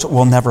words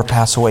will never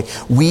pass away."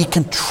 We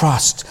can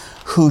trust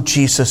who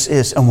Jesus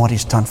is and what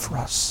he's done for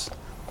us.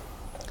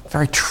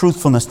 Very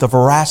truthfulness, the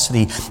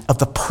veracity of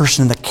the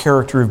person and the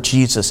character of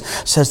Jesus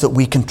says that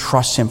we can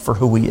trust him for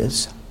who he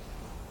is.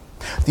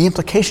 The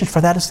implication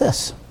for that is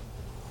this.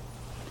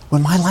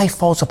 When my life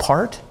falls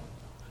apart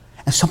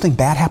and something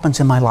bad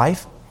happens in my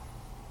life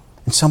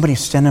and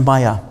somebody's standing by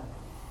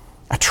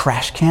a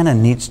trash can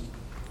and needs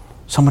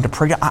someone to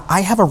pray,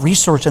 I have a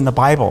resource in the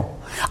Bible.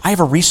 I have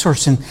a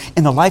resource in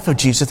the life of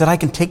Jesus that I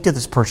can take to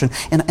this person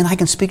and I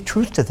can speak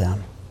truth to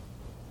them.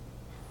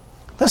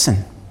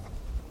 Listen,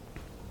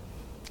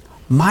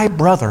 my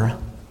brother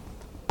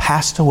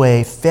passed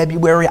away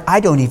February. I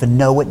don't even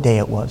know what day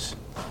it was.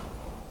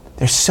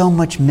 There's so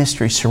much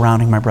mystery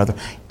surrounding my brother.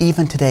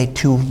 Even today,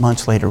 2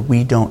 months later,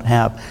 we don't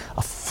have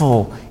a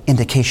full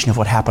indication of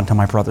what happened to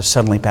my brother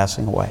suddenly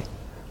passing away.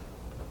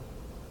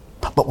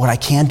 But what I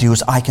can do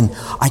is I can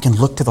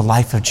look to the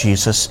life of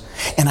Jesus,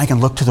 and I can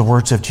look to the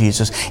words of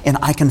Jesus, and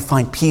I can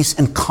find peace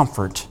and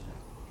comfort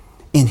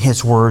in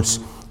his words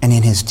and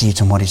in his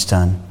deeds and what he's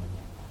done.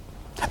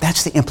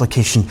 That's the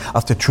implication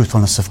of the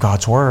truthfulness of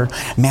God's word.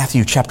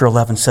 Matthew chapter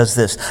 11 says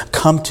this,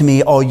 "Come to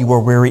me, all you are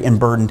weary and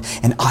burdened,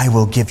 and I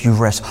will give you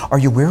rest." Are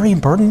you weary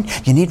and burdened?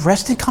 You need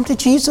rest? Then come to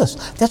Jesus.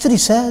 That's what he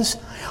says.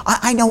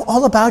 I know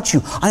all about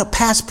you. I know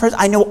past,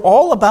 present. I know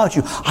all about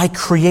you. I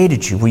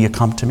created you. Will you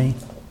come to me?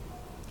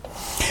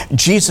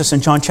 Jesus in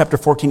John chapter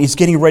 14, he's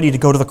getting ready to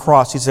go to the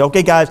cross. He said,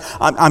 "Okay, guys,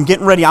 I'm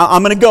getting ready.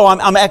 I'm going to go.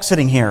 I'm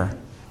exiting here."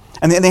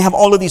 And they have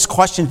all of these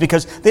questions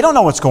because they don't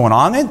know what's going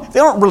on. They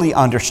don't really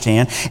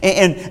understand.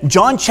 And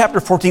John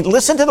chapter 14,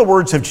 listen to the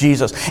words of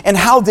Jesus and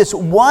how this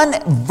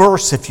one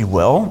verse, if you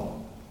will,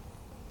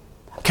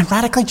 can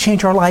radically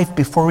change our life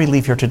before we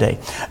leave here today.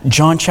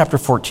 John chapter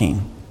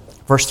 14,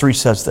 verse 3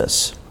 says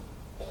this,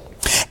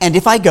 "And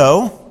if I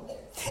go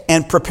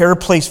and prepare a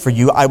place for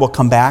you, I will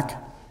come back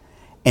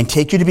and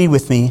take you to be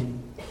with me,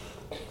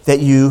 that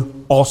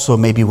you also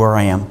may be where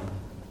I am."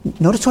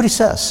 Notice what he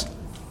says.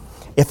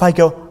 If I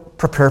go,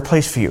 prepare a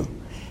place for you.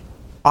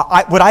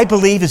 What I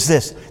believe is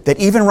this, that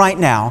even right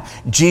now,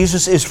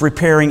 Jesus is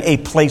preparing a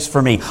place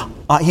for me.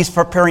 He's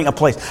preparing a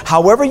place.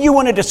 However you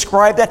want to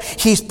describe that,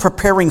 he's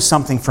preparing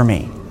something for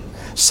me.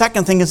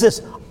 Second thing is this,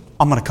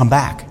 I'm going to come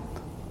back.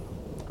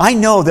 I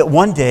know that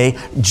one day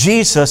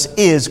Jesus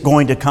is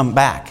going to come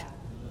back.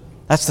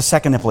 That's the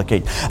second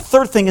implication.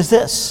 Third thing is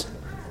this.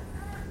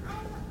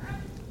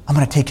 I'm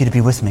going to take you to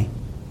be with me.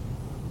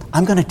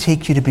 I'm going to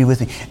take you to be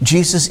with me.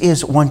 Jesus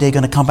is one day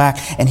going to come back,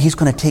 and he's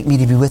going to take me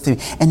to be with you.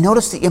 And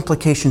notice the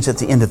implications at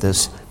the end of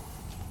this.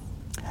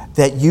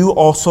 That you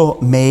also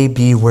may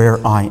be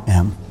where I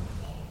am.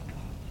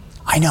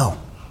 I know,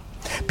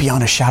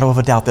 beyond a shadow of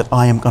a doubt, that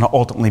I am going to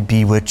ultimately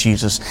be with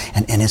Jesus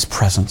and in his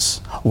presence.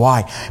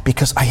 Why?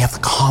 Because I have the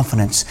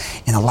confidence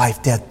in the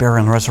life, death,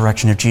 burial, and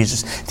resurrection of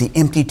Jesus. The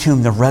empty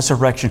tomb, the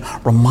resurrection,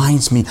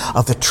 reminds me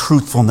of the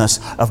truthfulness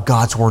of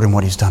God's word and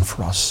what he's done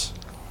for us.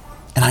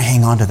 And I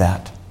hang on to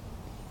that.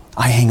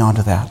 I hang on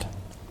to that.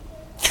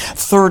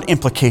 Third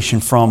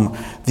implication from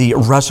the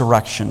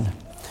resurrection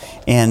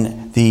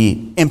and the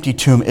empty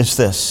tomb is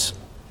this.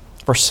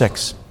 Verse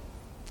 6.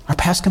 Our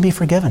past can be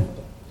forgiven.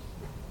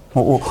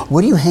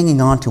 What are you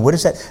hanging on to? What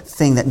is that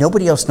thing that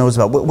nobody else knows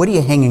about? What are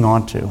you hanging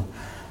on to?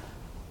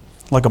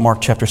 Look at Mark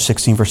chapter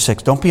 16, verse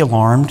 6. Don't be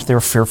alarmed. They're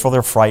fearful.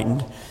 They're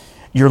frightened.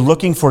 You're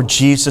looking for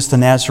Jesus the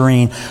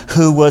Nazarene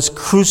who was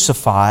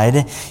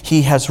crucified.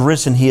 He has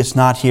risen. He is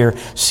not here.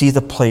 See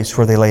the place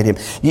where they laid him.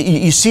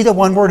 You see the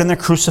one word in there,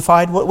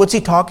 crucified? What's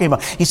he talking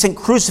about? He's saying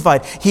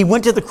crucified. He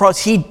went to the cross.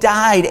 He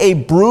died a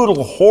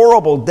brutal,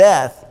 horrible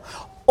death.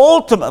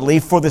 Ultimately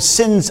for the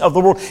sins of the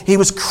world. He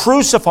was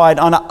crucified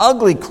on an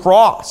ugly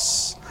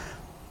cross.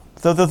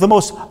 The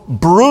most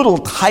brutal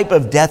type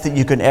of death that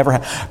you can ever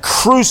have.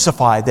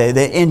 Crucified.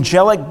 The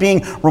angelic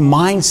being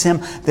reminds him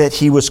that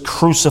he was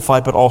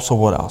crucified, but also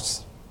what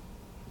else?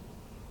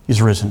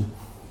 He's risen.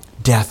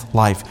 Death,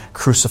 life,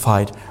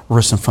 crucified,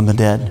 risen from the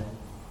dead.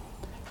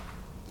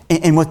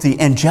 And what the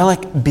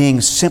angelic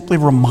being simply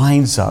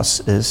reminds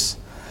us is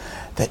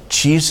that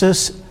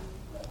Jesus'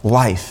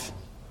 life,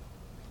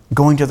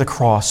 going to the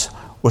cross,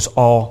 was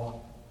all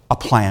a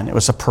plan. It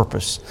was a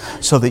purpose.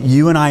 So that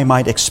you and I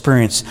might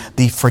experience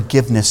the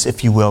forgiveness,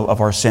 if you will,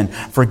 of our sin.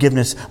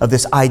 Forgiveness of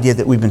this idea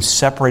that we've been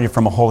separated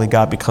from a holy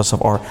God because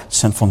of our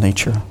sinful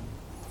nature.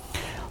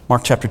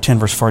 Mark chapter 10,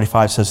 verse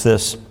 45 says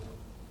this.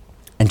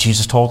 And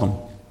Jesus told them.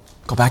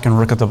 Go back and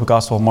look at the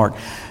Gospel of Mark.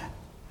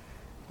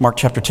 Mark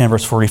chapter 10,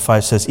 verse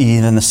 45 says,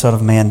 even the Son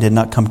of Man did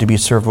not come to be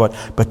served, what?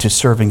 But to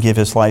serve and give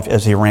his life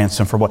as a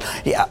ransom for what?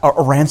 Yeah,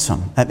 a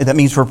ransom. That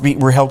means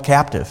we're held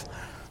captive.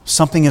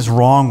 Something is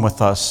wrong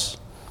with us.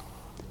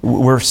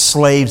 We're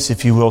slaves,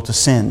 if you will, to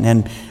sin.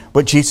 And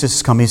what Jesus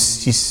has come,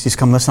 he's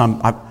come,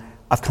 listen,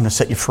 I've come to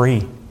set you free.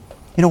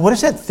 You know, what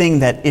is that thing,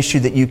 that issue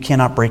that you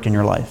cannot break in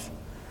your life?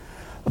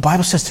 The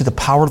Bible says through the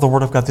power of the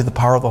Word of God, through the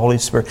power of the Holy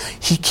Spirit,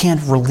 he can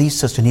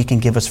release us and he can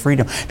give us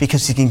freedom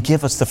because he can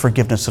give us the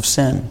forgiveness of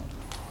sin.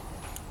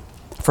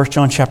 1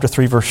 John chapter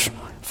 3, verse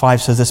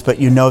 5 says this, but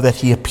you know that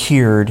he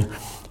appeared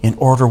in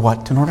order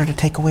what? In order to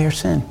take away your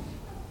sin.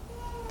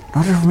 In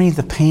order to remove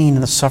the pain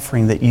and the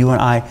suffering that you and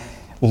I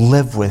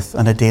live with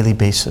on a daily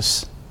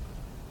basis.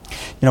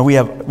 You know, we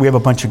have a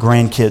bunch of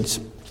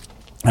grandkids.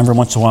 Every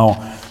once in a while,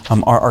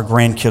 our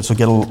grandkids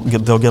will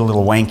they'll get a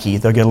little wanky.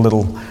 They'll get a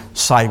little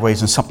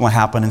sideways and something will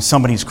happen and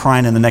somebody's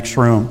crying in the next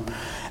room.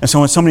 And so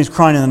when somebody's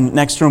crying in the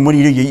next room, what do?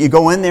 You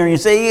go in there and you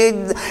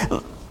say,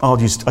 I'll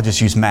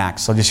just use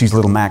Max. I'll just use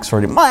little Max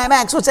for it.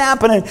 Max, what's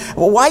happening?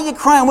 Well, why are you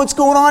crying? What's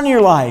going on in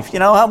your life? You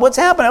know, what's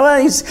happening?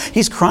 Well,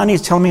 he's crying.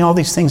 He's telling me all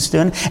these things he's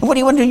doing. And what do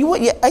you want to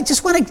do? I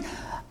just want to,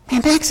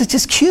 man, Max is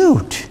just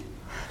cute.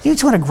 You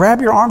just want to grab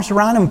your arms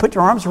around him, put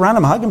your arms around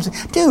him, hug him, say,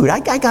 dude,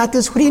 I got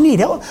this. What do you need?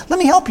 Let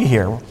me help you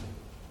here.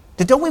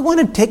 Don't we want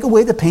to take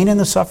away the pain and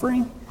the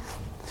suffering?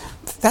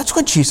 That's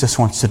what Jesus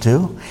wants to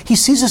do. He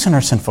sees us in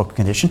our sinful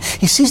condition.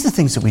 He sees the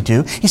things that we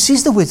do. He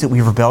sees the ways that we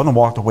rebelled and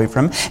walked away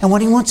from him. And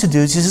what he wants to do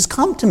is he says,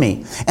 come to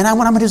me. And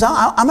what I'm going to do is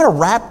I'm going to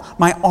wrap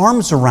my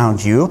arms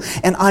around you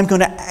and I'm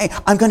going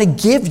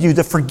to give you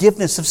the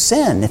forgiveness of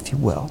sin, if you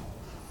will.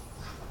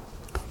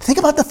 Think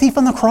about the thief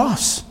on the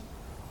cross.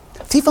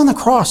 Thief on the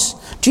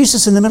cross.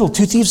 Jesus in the middle,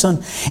 two thieves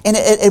on. And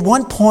at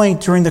one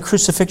point during the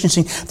crucifixion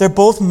scene, they're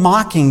both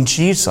mocking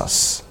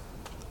Jesus.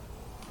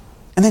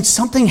 And then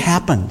something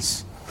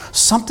happens.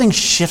 Something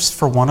shifts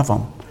for one of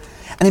them.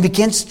 And he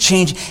begins to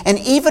change. And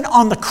even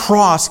on the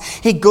cross,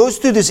 he goes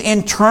through this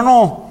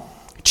internal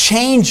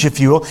change, if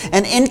you will,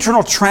 an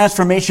internal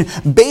transformation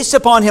based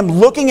upon him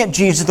looking at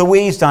Jesus the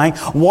way he's dying,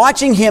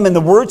 watching him and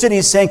the words that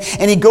he's saying.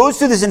 And he goes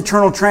through this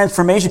internal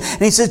transformation.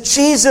 And he says,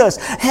 Jesus,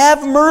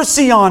 have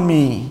mercy on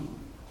me.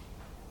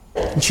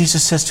 And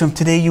Jesus says to him,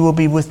 today you will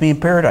be with me in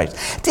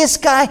paradise. This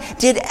guy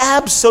did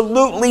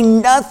absolutely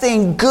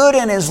nothing good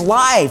in his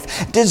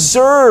life,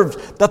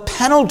 deserved the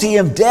penalty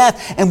of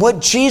death. And what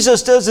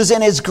Jesus does is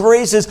in his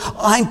grace is,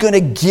 I'm going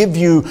to give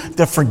you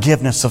the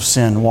forgiveness of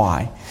sin.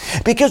 Why?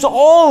 Because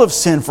all of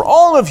sin for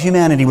all of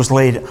humanity was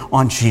laid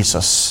on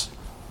Jesus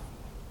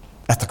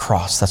at the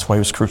cross. That's why he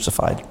was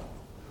crucified.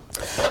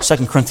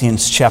 2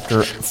 Corinthians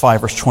chapter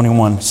 5, verse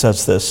 21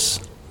 says this.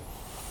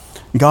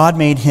 God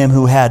made him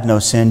who had no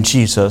sin,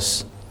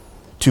 Jesus,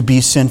 to be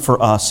sin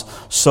for us,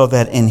 so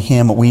that in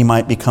him we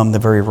might become the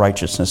very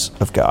righteousness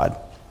of God.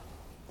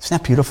 Isn't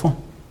that beautiful?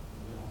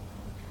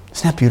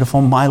 Isn't that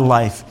beautiful? My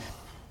life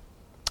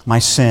My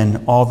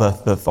sin, all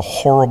the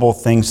horrible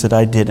things that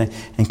I did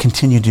and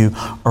continue to do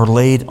are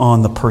laid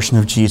on the person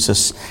of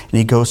Jesus. And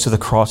he goes to the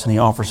cross and he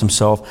offers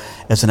himself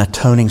as an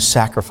atoning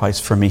sacrifice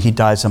for me. He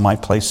dies in my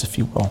place, if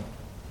you will.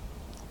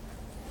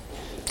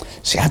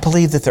 See, I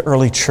believe that the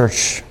early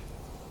church,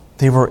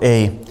 they were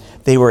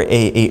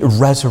a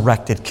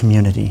resurrected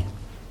community.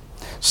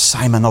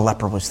 Simon the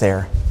leper was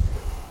there.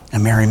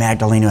 And Mary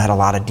Magdalene, who had a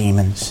lot of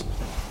demons.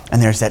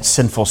 And there's that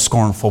sinful,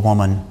 scornful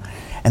woman.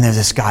 And there's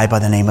this guy by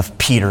the name of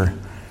Peter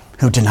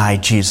who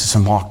denied Jesus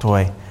and walked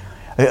away.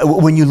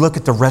 When you look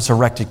at the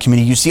resurrected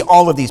community, you see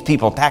all of these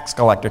people, tax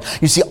collectors.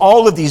 You see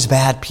all of these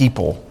bad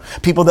people,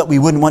 people that we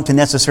wouldn't want to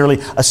necessarily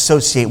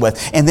associate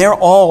with. And they're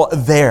all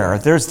there.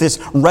 There's this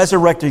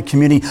resurrected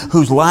community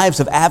whose lives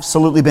have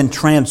absolutely been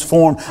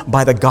transformed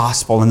by the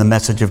gospel and the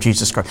message of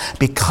Jesus Christ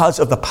because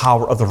of the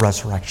power of the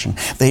resurrection.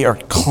 They are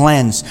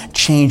cleansed,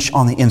 changed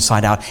on the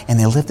inside out, and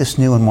they live this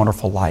new and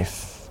wonderful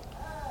life.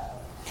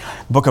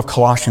 The book of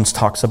Colossians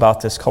talks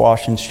about this.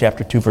 Colossians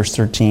chapter 2, verse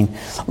 13.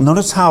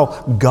 Notice how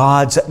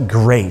God's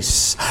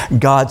grace,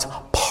 God's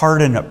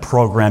pardon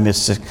program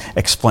is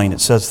explained.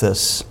 It says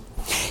this: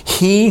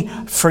 He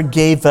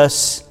forgave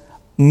us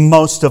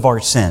most of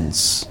our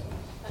sins.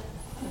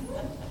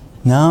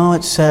 No,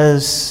 it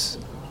says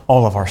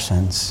all of our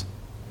sins.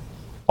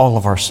 All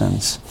of our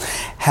sins.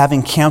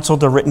 Having canceled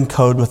the written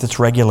code with its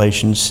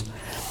regulations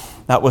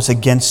that was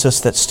against us,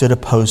 that stood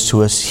opposed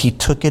to us, he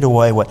took it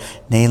away,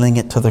 nailing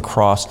it to the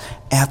cross.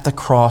 At the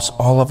cross,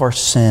 all of our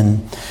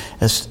sin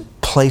is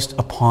placed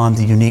upon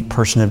the unique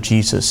person of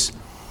Jesus.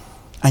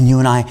 And you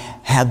and I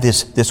had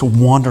this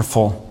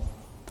wonderful,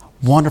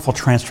 wonderful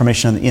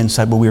transformation on the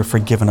inside where we were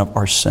forgiven of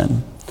our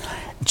sin.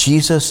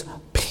 Jesus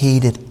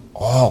paid it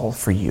all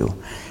for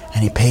you,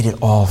 and he paid it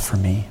all for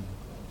me.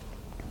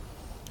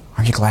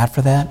 Aren't you glad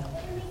for that?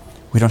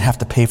 We don't have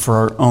to pay for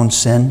our own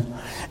sin.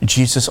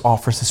 Jesus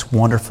offers this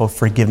wonderful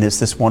forgiveness,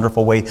 this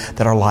wonderful way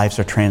that our lives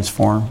are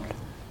transformed.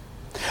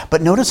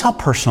 But notice how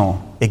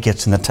personal it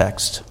gets in the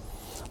text.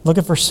 Look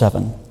at verse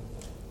 7.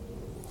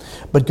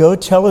 But go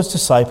tell his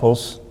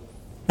disciples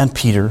and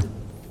Peter,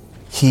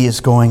 he is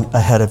going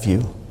ahead of you.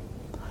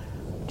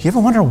 Do you ever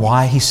wonder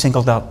why he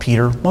singled out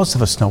Peter? Most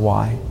of us know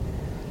why.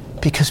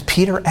 Because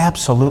Peter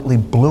absolutely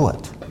blew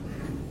it.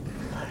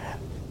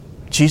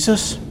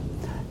 Jesus,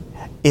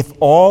 if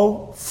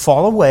all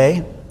fall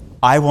away,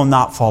 I will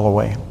not fall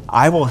away.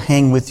 I will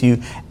hang with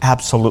you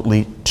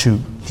absolutely to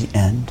the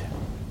end.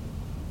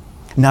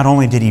 Not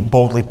only did he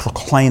boldly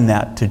proclaim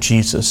that to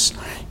Jesus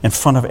in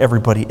front of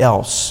everybody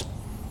else,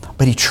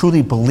 but he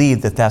truly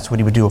believed that that's what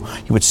he would do.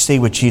 He would stay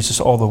with Jesus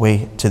all the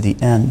way to the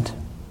end.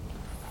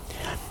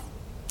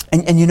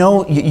 And you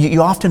know,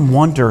 you often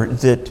wonder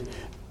that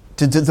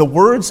the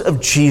words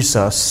of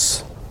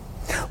Jesus,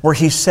 where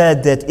he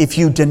said that if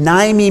you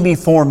deny me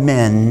before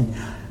men,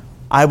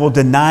 I will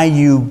deny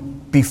you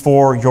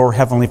before your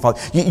heavenly Father.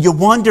 You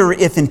wonder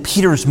if in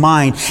Peter's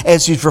mind,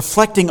 as he's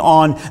reflecting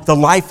on the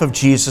life of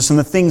Jesus and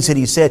the things that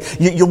he said,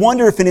 you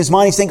wonder if in his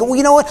mind he's thinking, well,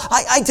 you know what?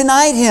 I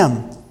denied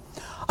him.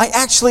 I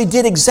actually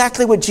did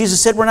exactly what Jesus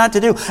said we're not to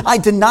do. I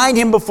denied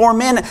him before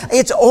men.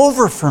 It's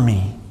over for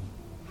me.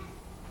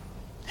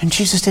 And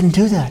Jesus didn't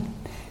do that.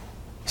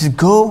 He said,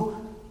 go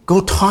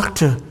talk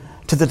to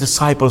the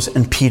disciples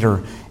and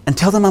Peter and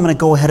tell them I'm going to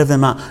go ahead of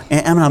them and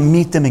I'm going to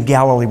meet them in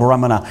Galilee where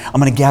I'm going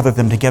to gather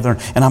them together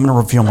and I'm going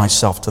to reveal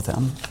myself to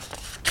them.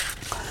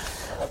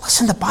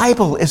 Listen, the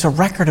Bible is a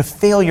record of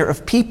failure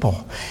of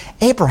people.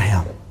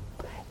 Abraham,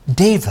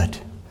 David,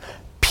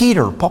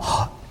 Peter,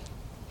 Paul.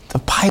 The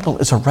Bible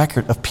is a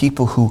record of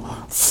people who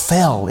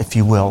fell, if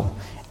you will,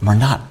 and were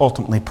not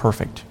ultimately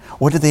perfect.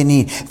 What did they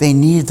need? They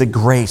needed the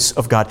grace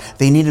of God.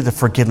 They needed the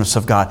forgiveness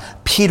of God.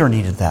 Peter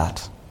needed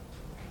that.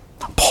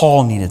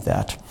 Paul needed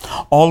that.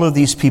 All of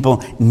these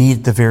people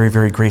need the very,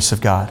 very grace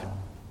of God.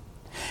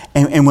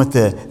 And what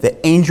the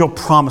angel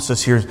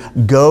promises here is,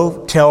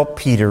 go tell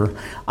Peter,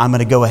 I'm going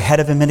to go ahead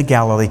of him into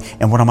Galilee,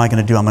 and what am I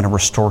going to do? I'm going to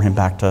restore him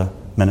back to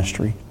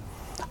ministry.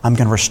 I'm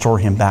going to restore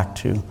him back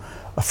to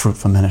a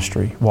fruitful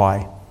ministry.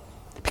 Why?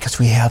 Because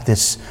we have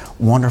this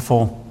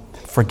wonderful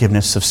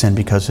forgiveness of sin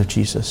because of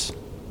Jesus.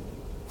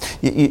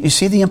 You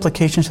see the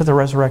implications of the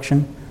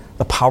resurrection?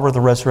 The power of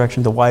the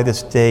resurrection, the why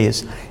this day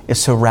is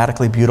so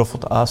radically beautiful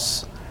to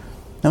us.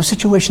 No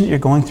situation that you're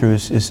going through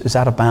is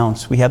out of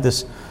bounds. We have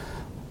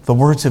the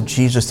words of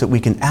Jesus that we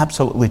can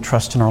absolutely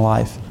trust in our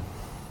life.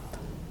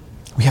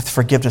 We have the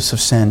forgiveness of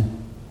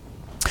sin.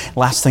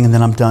 Last thing, and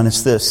then I'm done,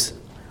 is this.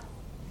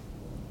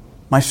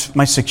 My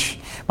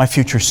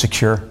future is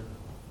secure.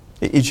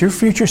 Is your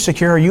future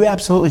secure? Are you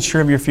absolutely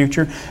sure of your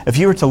future? If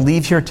you were to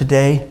leave here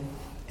today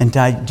and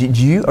die,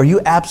 are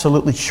you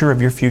absolutely sure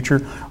of your future,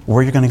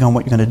 where you're going to go and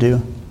what you're going to do?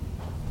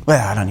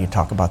 Well, I don't need to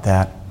talk about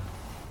that.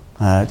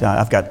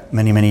 I've got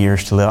many, many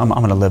years to live. I'm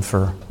going to live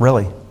for,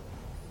 really?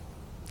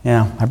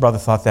 Yeah, my brother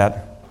thought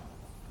that.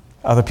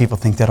 Other people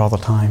think that all the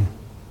time.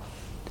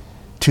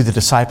 To the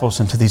disciples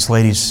and to these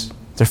ladies,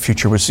 their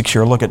future was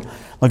secure. Look at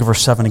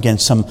verse 7 again.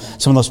 Some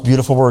of those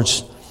beautiful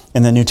words.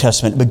 in the New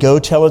Testament. But go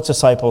tell his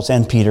disciples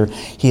and Peter,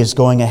 he is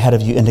going ahead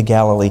of you into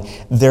Galilee.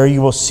 There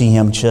you will see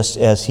him just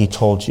as he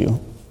told you.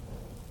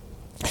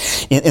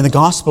 In the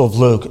Gospel of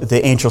Luke,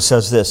 the angel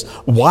says this,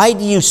 why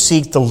do you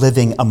seek the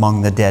living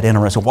among the dead?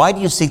 Interesting. Why do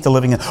you seek the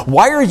living?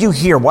 Why are you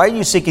here? Why are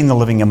you seeking the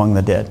living among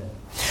the dead?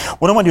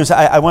 What I want to do is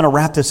I want to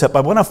wrap this up. I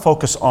want to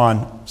focus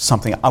on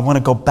something. I want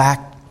to go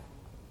back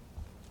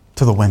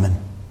to the women.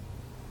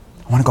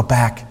 I want to go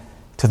back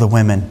to the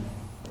women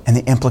and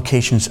the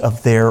implications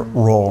of their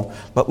role.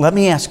 But let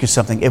me ask you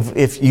something.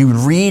 If you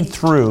read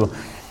through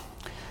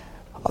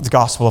the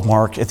Gospel of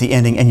Mark at the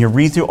ending and you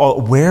read through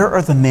all, where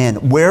are the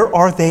men? Where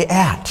are they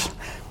at?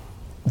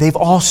 They've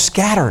all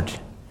scattered.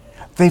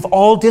 They've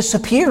all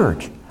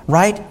disappeared,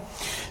 right?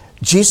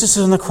 Jesus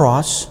is on the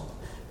cross.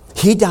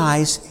 He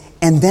dies,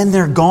 and then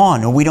they're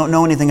gone, and we don't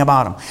know anything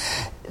about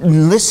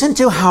them. Listen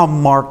to how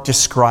Mark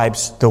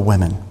describes the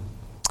women.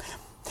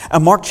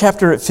 In Mark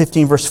chapter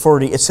 15, verse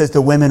 40, it says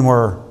the women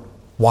were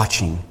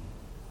watching.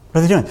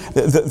 What are they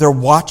doing? They're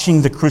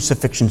watching the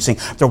crucifixion scene.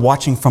 They're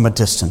watching from a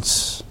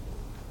distance.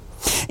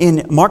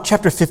 In Mark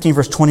chapter 15,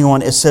 verse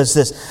 21, it says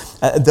this,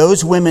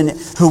 those women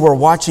who were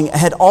watching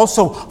had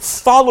also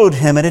followed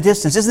him at a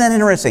distance. Isn't that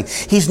interesting?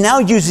 He's now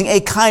using a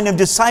kind of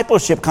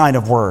discipleship kind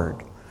of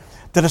word.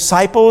 The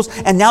disciples,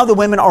 and now the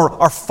women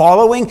are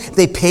following.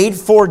 They paid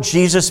for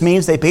Jesus'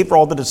 means. They paid for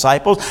all the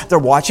disciples. They're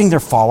watching, they're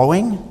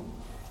following.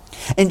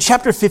 In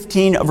chapter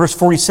 15, verse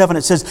 47,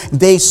 it says,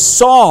 they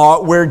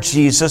saw where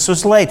Jesus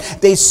was laid.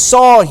 They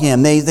saw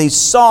him. They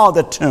saw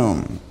the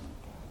tomb.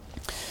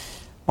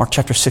 Mark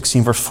chapter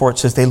 16, verse 4, it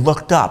says, they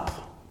looked up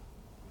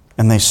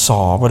and they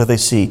saw. What did they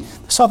see?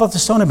 They saw that the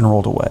stone had been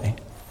rolled away.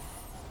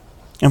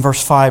 In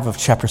verse 5 of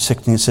chapter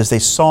 16, it says, they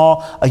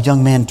saw a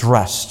young man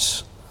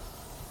dressed.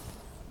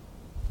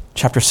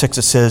 Chapter 6,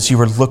 it says, you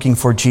were looking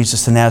for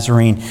Jesus the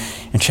Nazarene.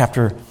 In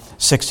chapter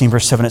 16,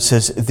 verse 7, it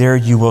says, there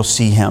you will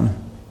see him.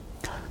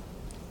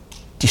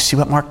 Do you see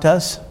what Mark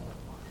does?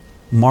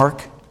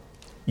 Mark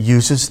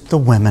uses the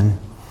women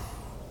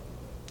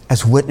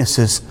as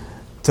witnesses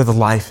to the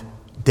life,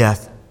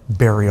 death,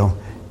 burial,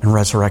 and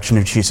resurrection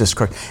of Jesus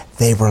Christ.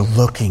 They were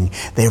looking.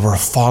 They were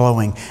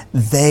following.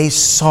 They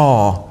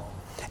saw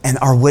and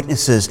are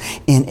witnesses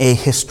in a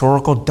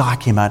historical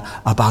document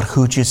about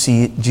who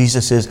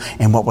Jesus is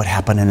and what would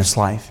happen in his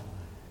life.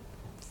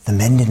 The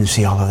men didn't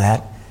see all of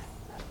that,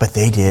 but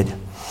they did.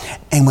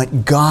 And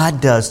what God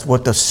does,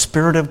 what the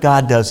Spirit of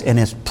God does in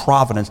his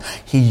providence,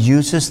 he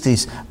uses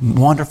this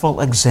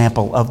wonderful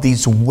example of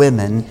these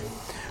women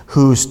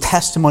whose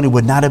testimony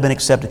would not have been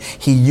accepted.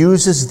 He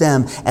uses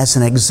them as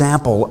an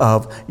example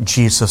of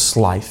Jesus'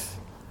 life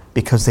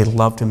because they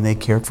loved him, they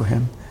cared for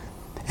him,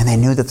 and they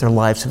knew that their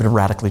lives had been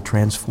radically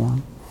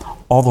transformed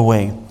all the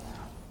way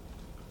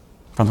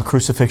from the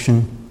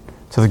crucifixion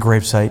to the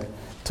gravesite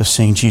to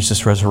seeing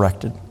Jesus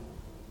resurrected.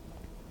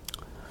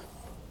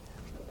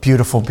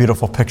 Beautiful,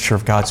 beautiful picture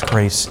of God's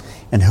grace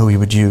and who he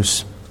would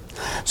use.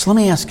 So let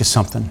me ask you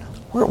something.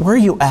 Where are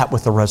you at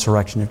with the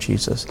resurrection of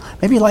Jesus?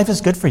 Maybe life is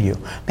good for you.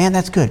 Man,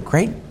 that's good.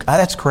 Great.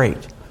 That's great.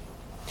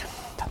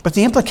 But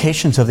the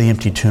implications of the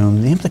empty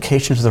tomb, the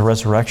implications of the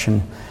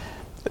resurrection,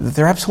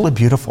 they're absolutely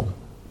beautiful.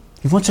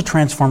 He wants to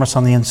transform us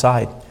on the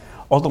inside,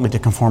 ultimately to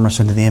conform us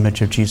into the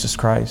image of Jesus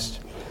Christ.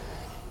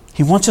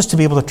 He wants us to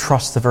be able to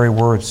trust the very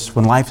words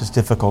when life is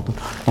difficult,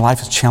 when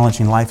life is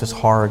challenging, life is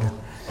hard. He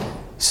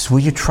says, will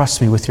you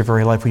trust me with your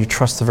very life? Will you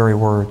trust the very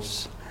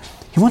words?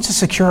 He wants to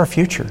secure our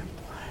future.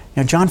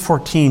 You know, John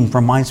 14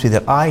 reminds me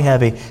that I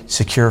have a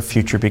secure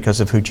future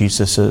because of who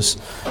Jesus is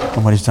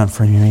and what he's done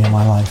for me in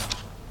my life.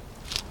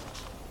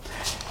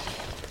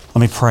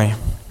 Let me pray.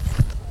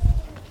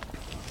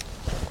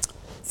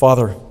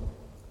 Father,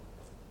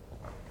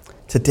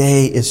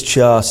 today is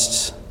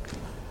just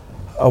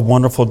a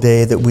wonderful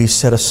day that we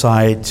set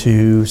aside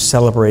to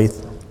celebrate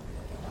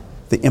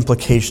the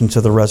implications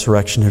of the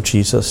resurrection of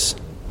Jesus.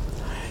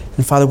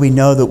 And Father, we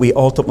know that we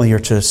ultimately are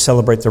to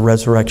celebrate the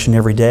resurrection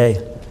every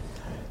day,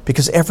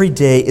 because every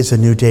day is a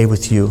new day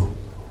with you.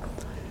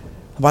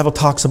 The Bible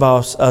talks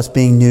about us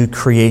being new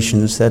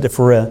creations, that if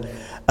we're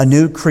a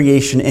new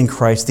creation in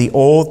Christ, the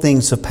old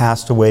things have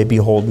passed away,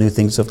 behold, new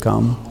things have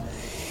come.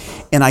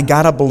 And I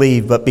gotta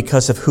believe, but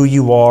because of who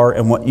you are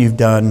and what you've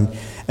done,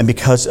 and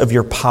because of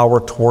your power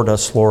toward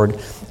us, Lord,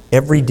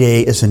 every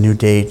day is a new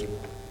day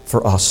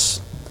for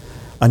us.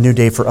 A new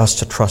day for us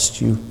to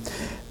trust you.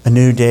 A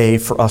new day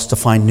for us to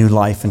find new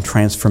life and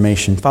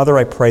transformation. Father,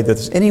 I pray that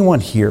there's anyone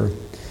here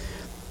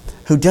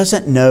who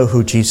doesn't know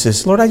who Jesus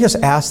is, Lord, I just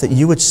ask that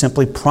you would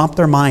simply prompt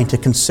their mind to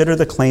consider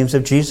the claims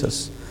of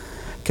Jesus.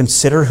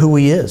 Consider who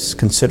he is.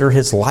 Consider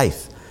his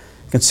life.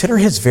 Consider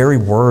his very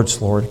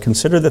words, Lord.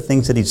 Consider the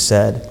things that he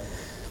said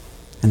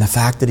and the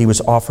fact that he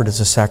was offered as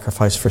a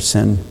sacrifice for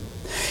sin.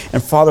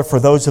 And Father, for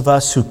those of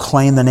us who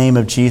claim the name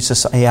of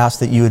Jesus, I ask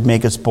that you would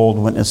make us bold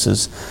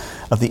witnesses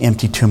of the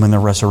empty tomb and the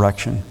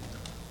resurrection.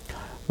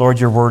 Lord,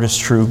 your word is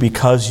true.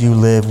 Because you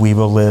live, we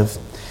will live.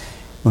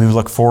 We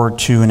look forward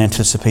to and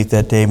anticipate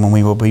that day when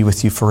we will be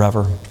with you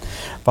forever.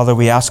 Father,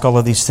 we ask all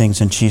of these things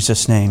in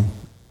Jesus' name.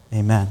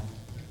 Amen.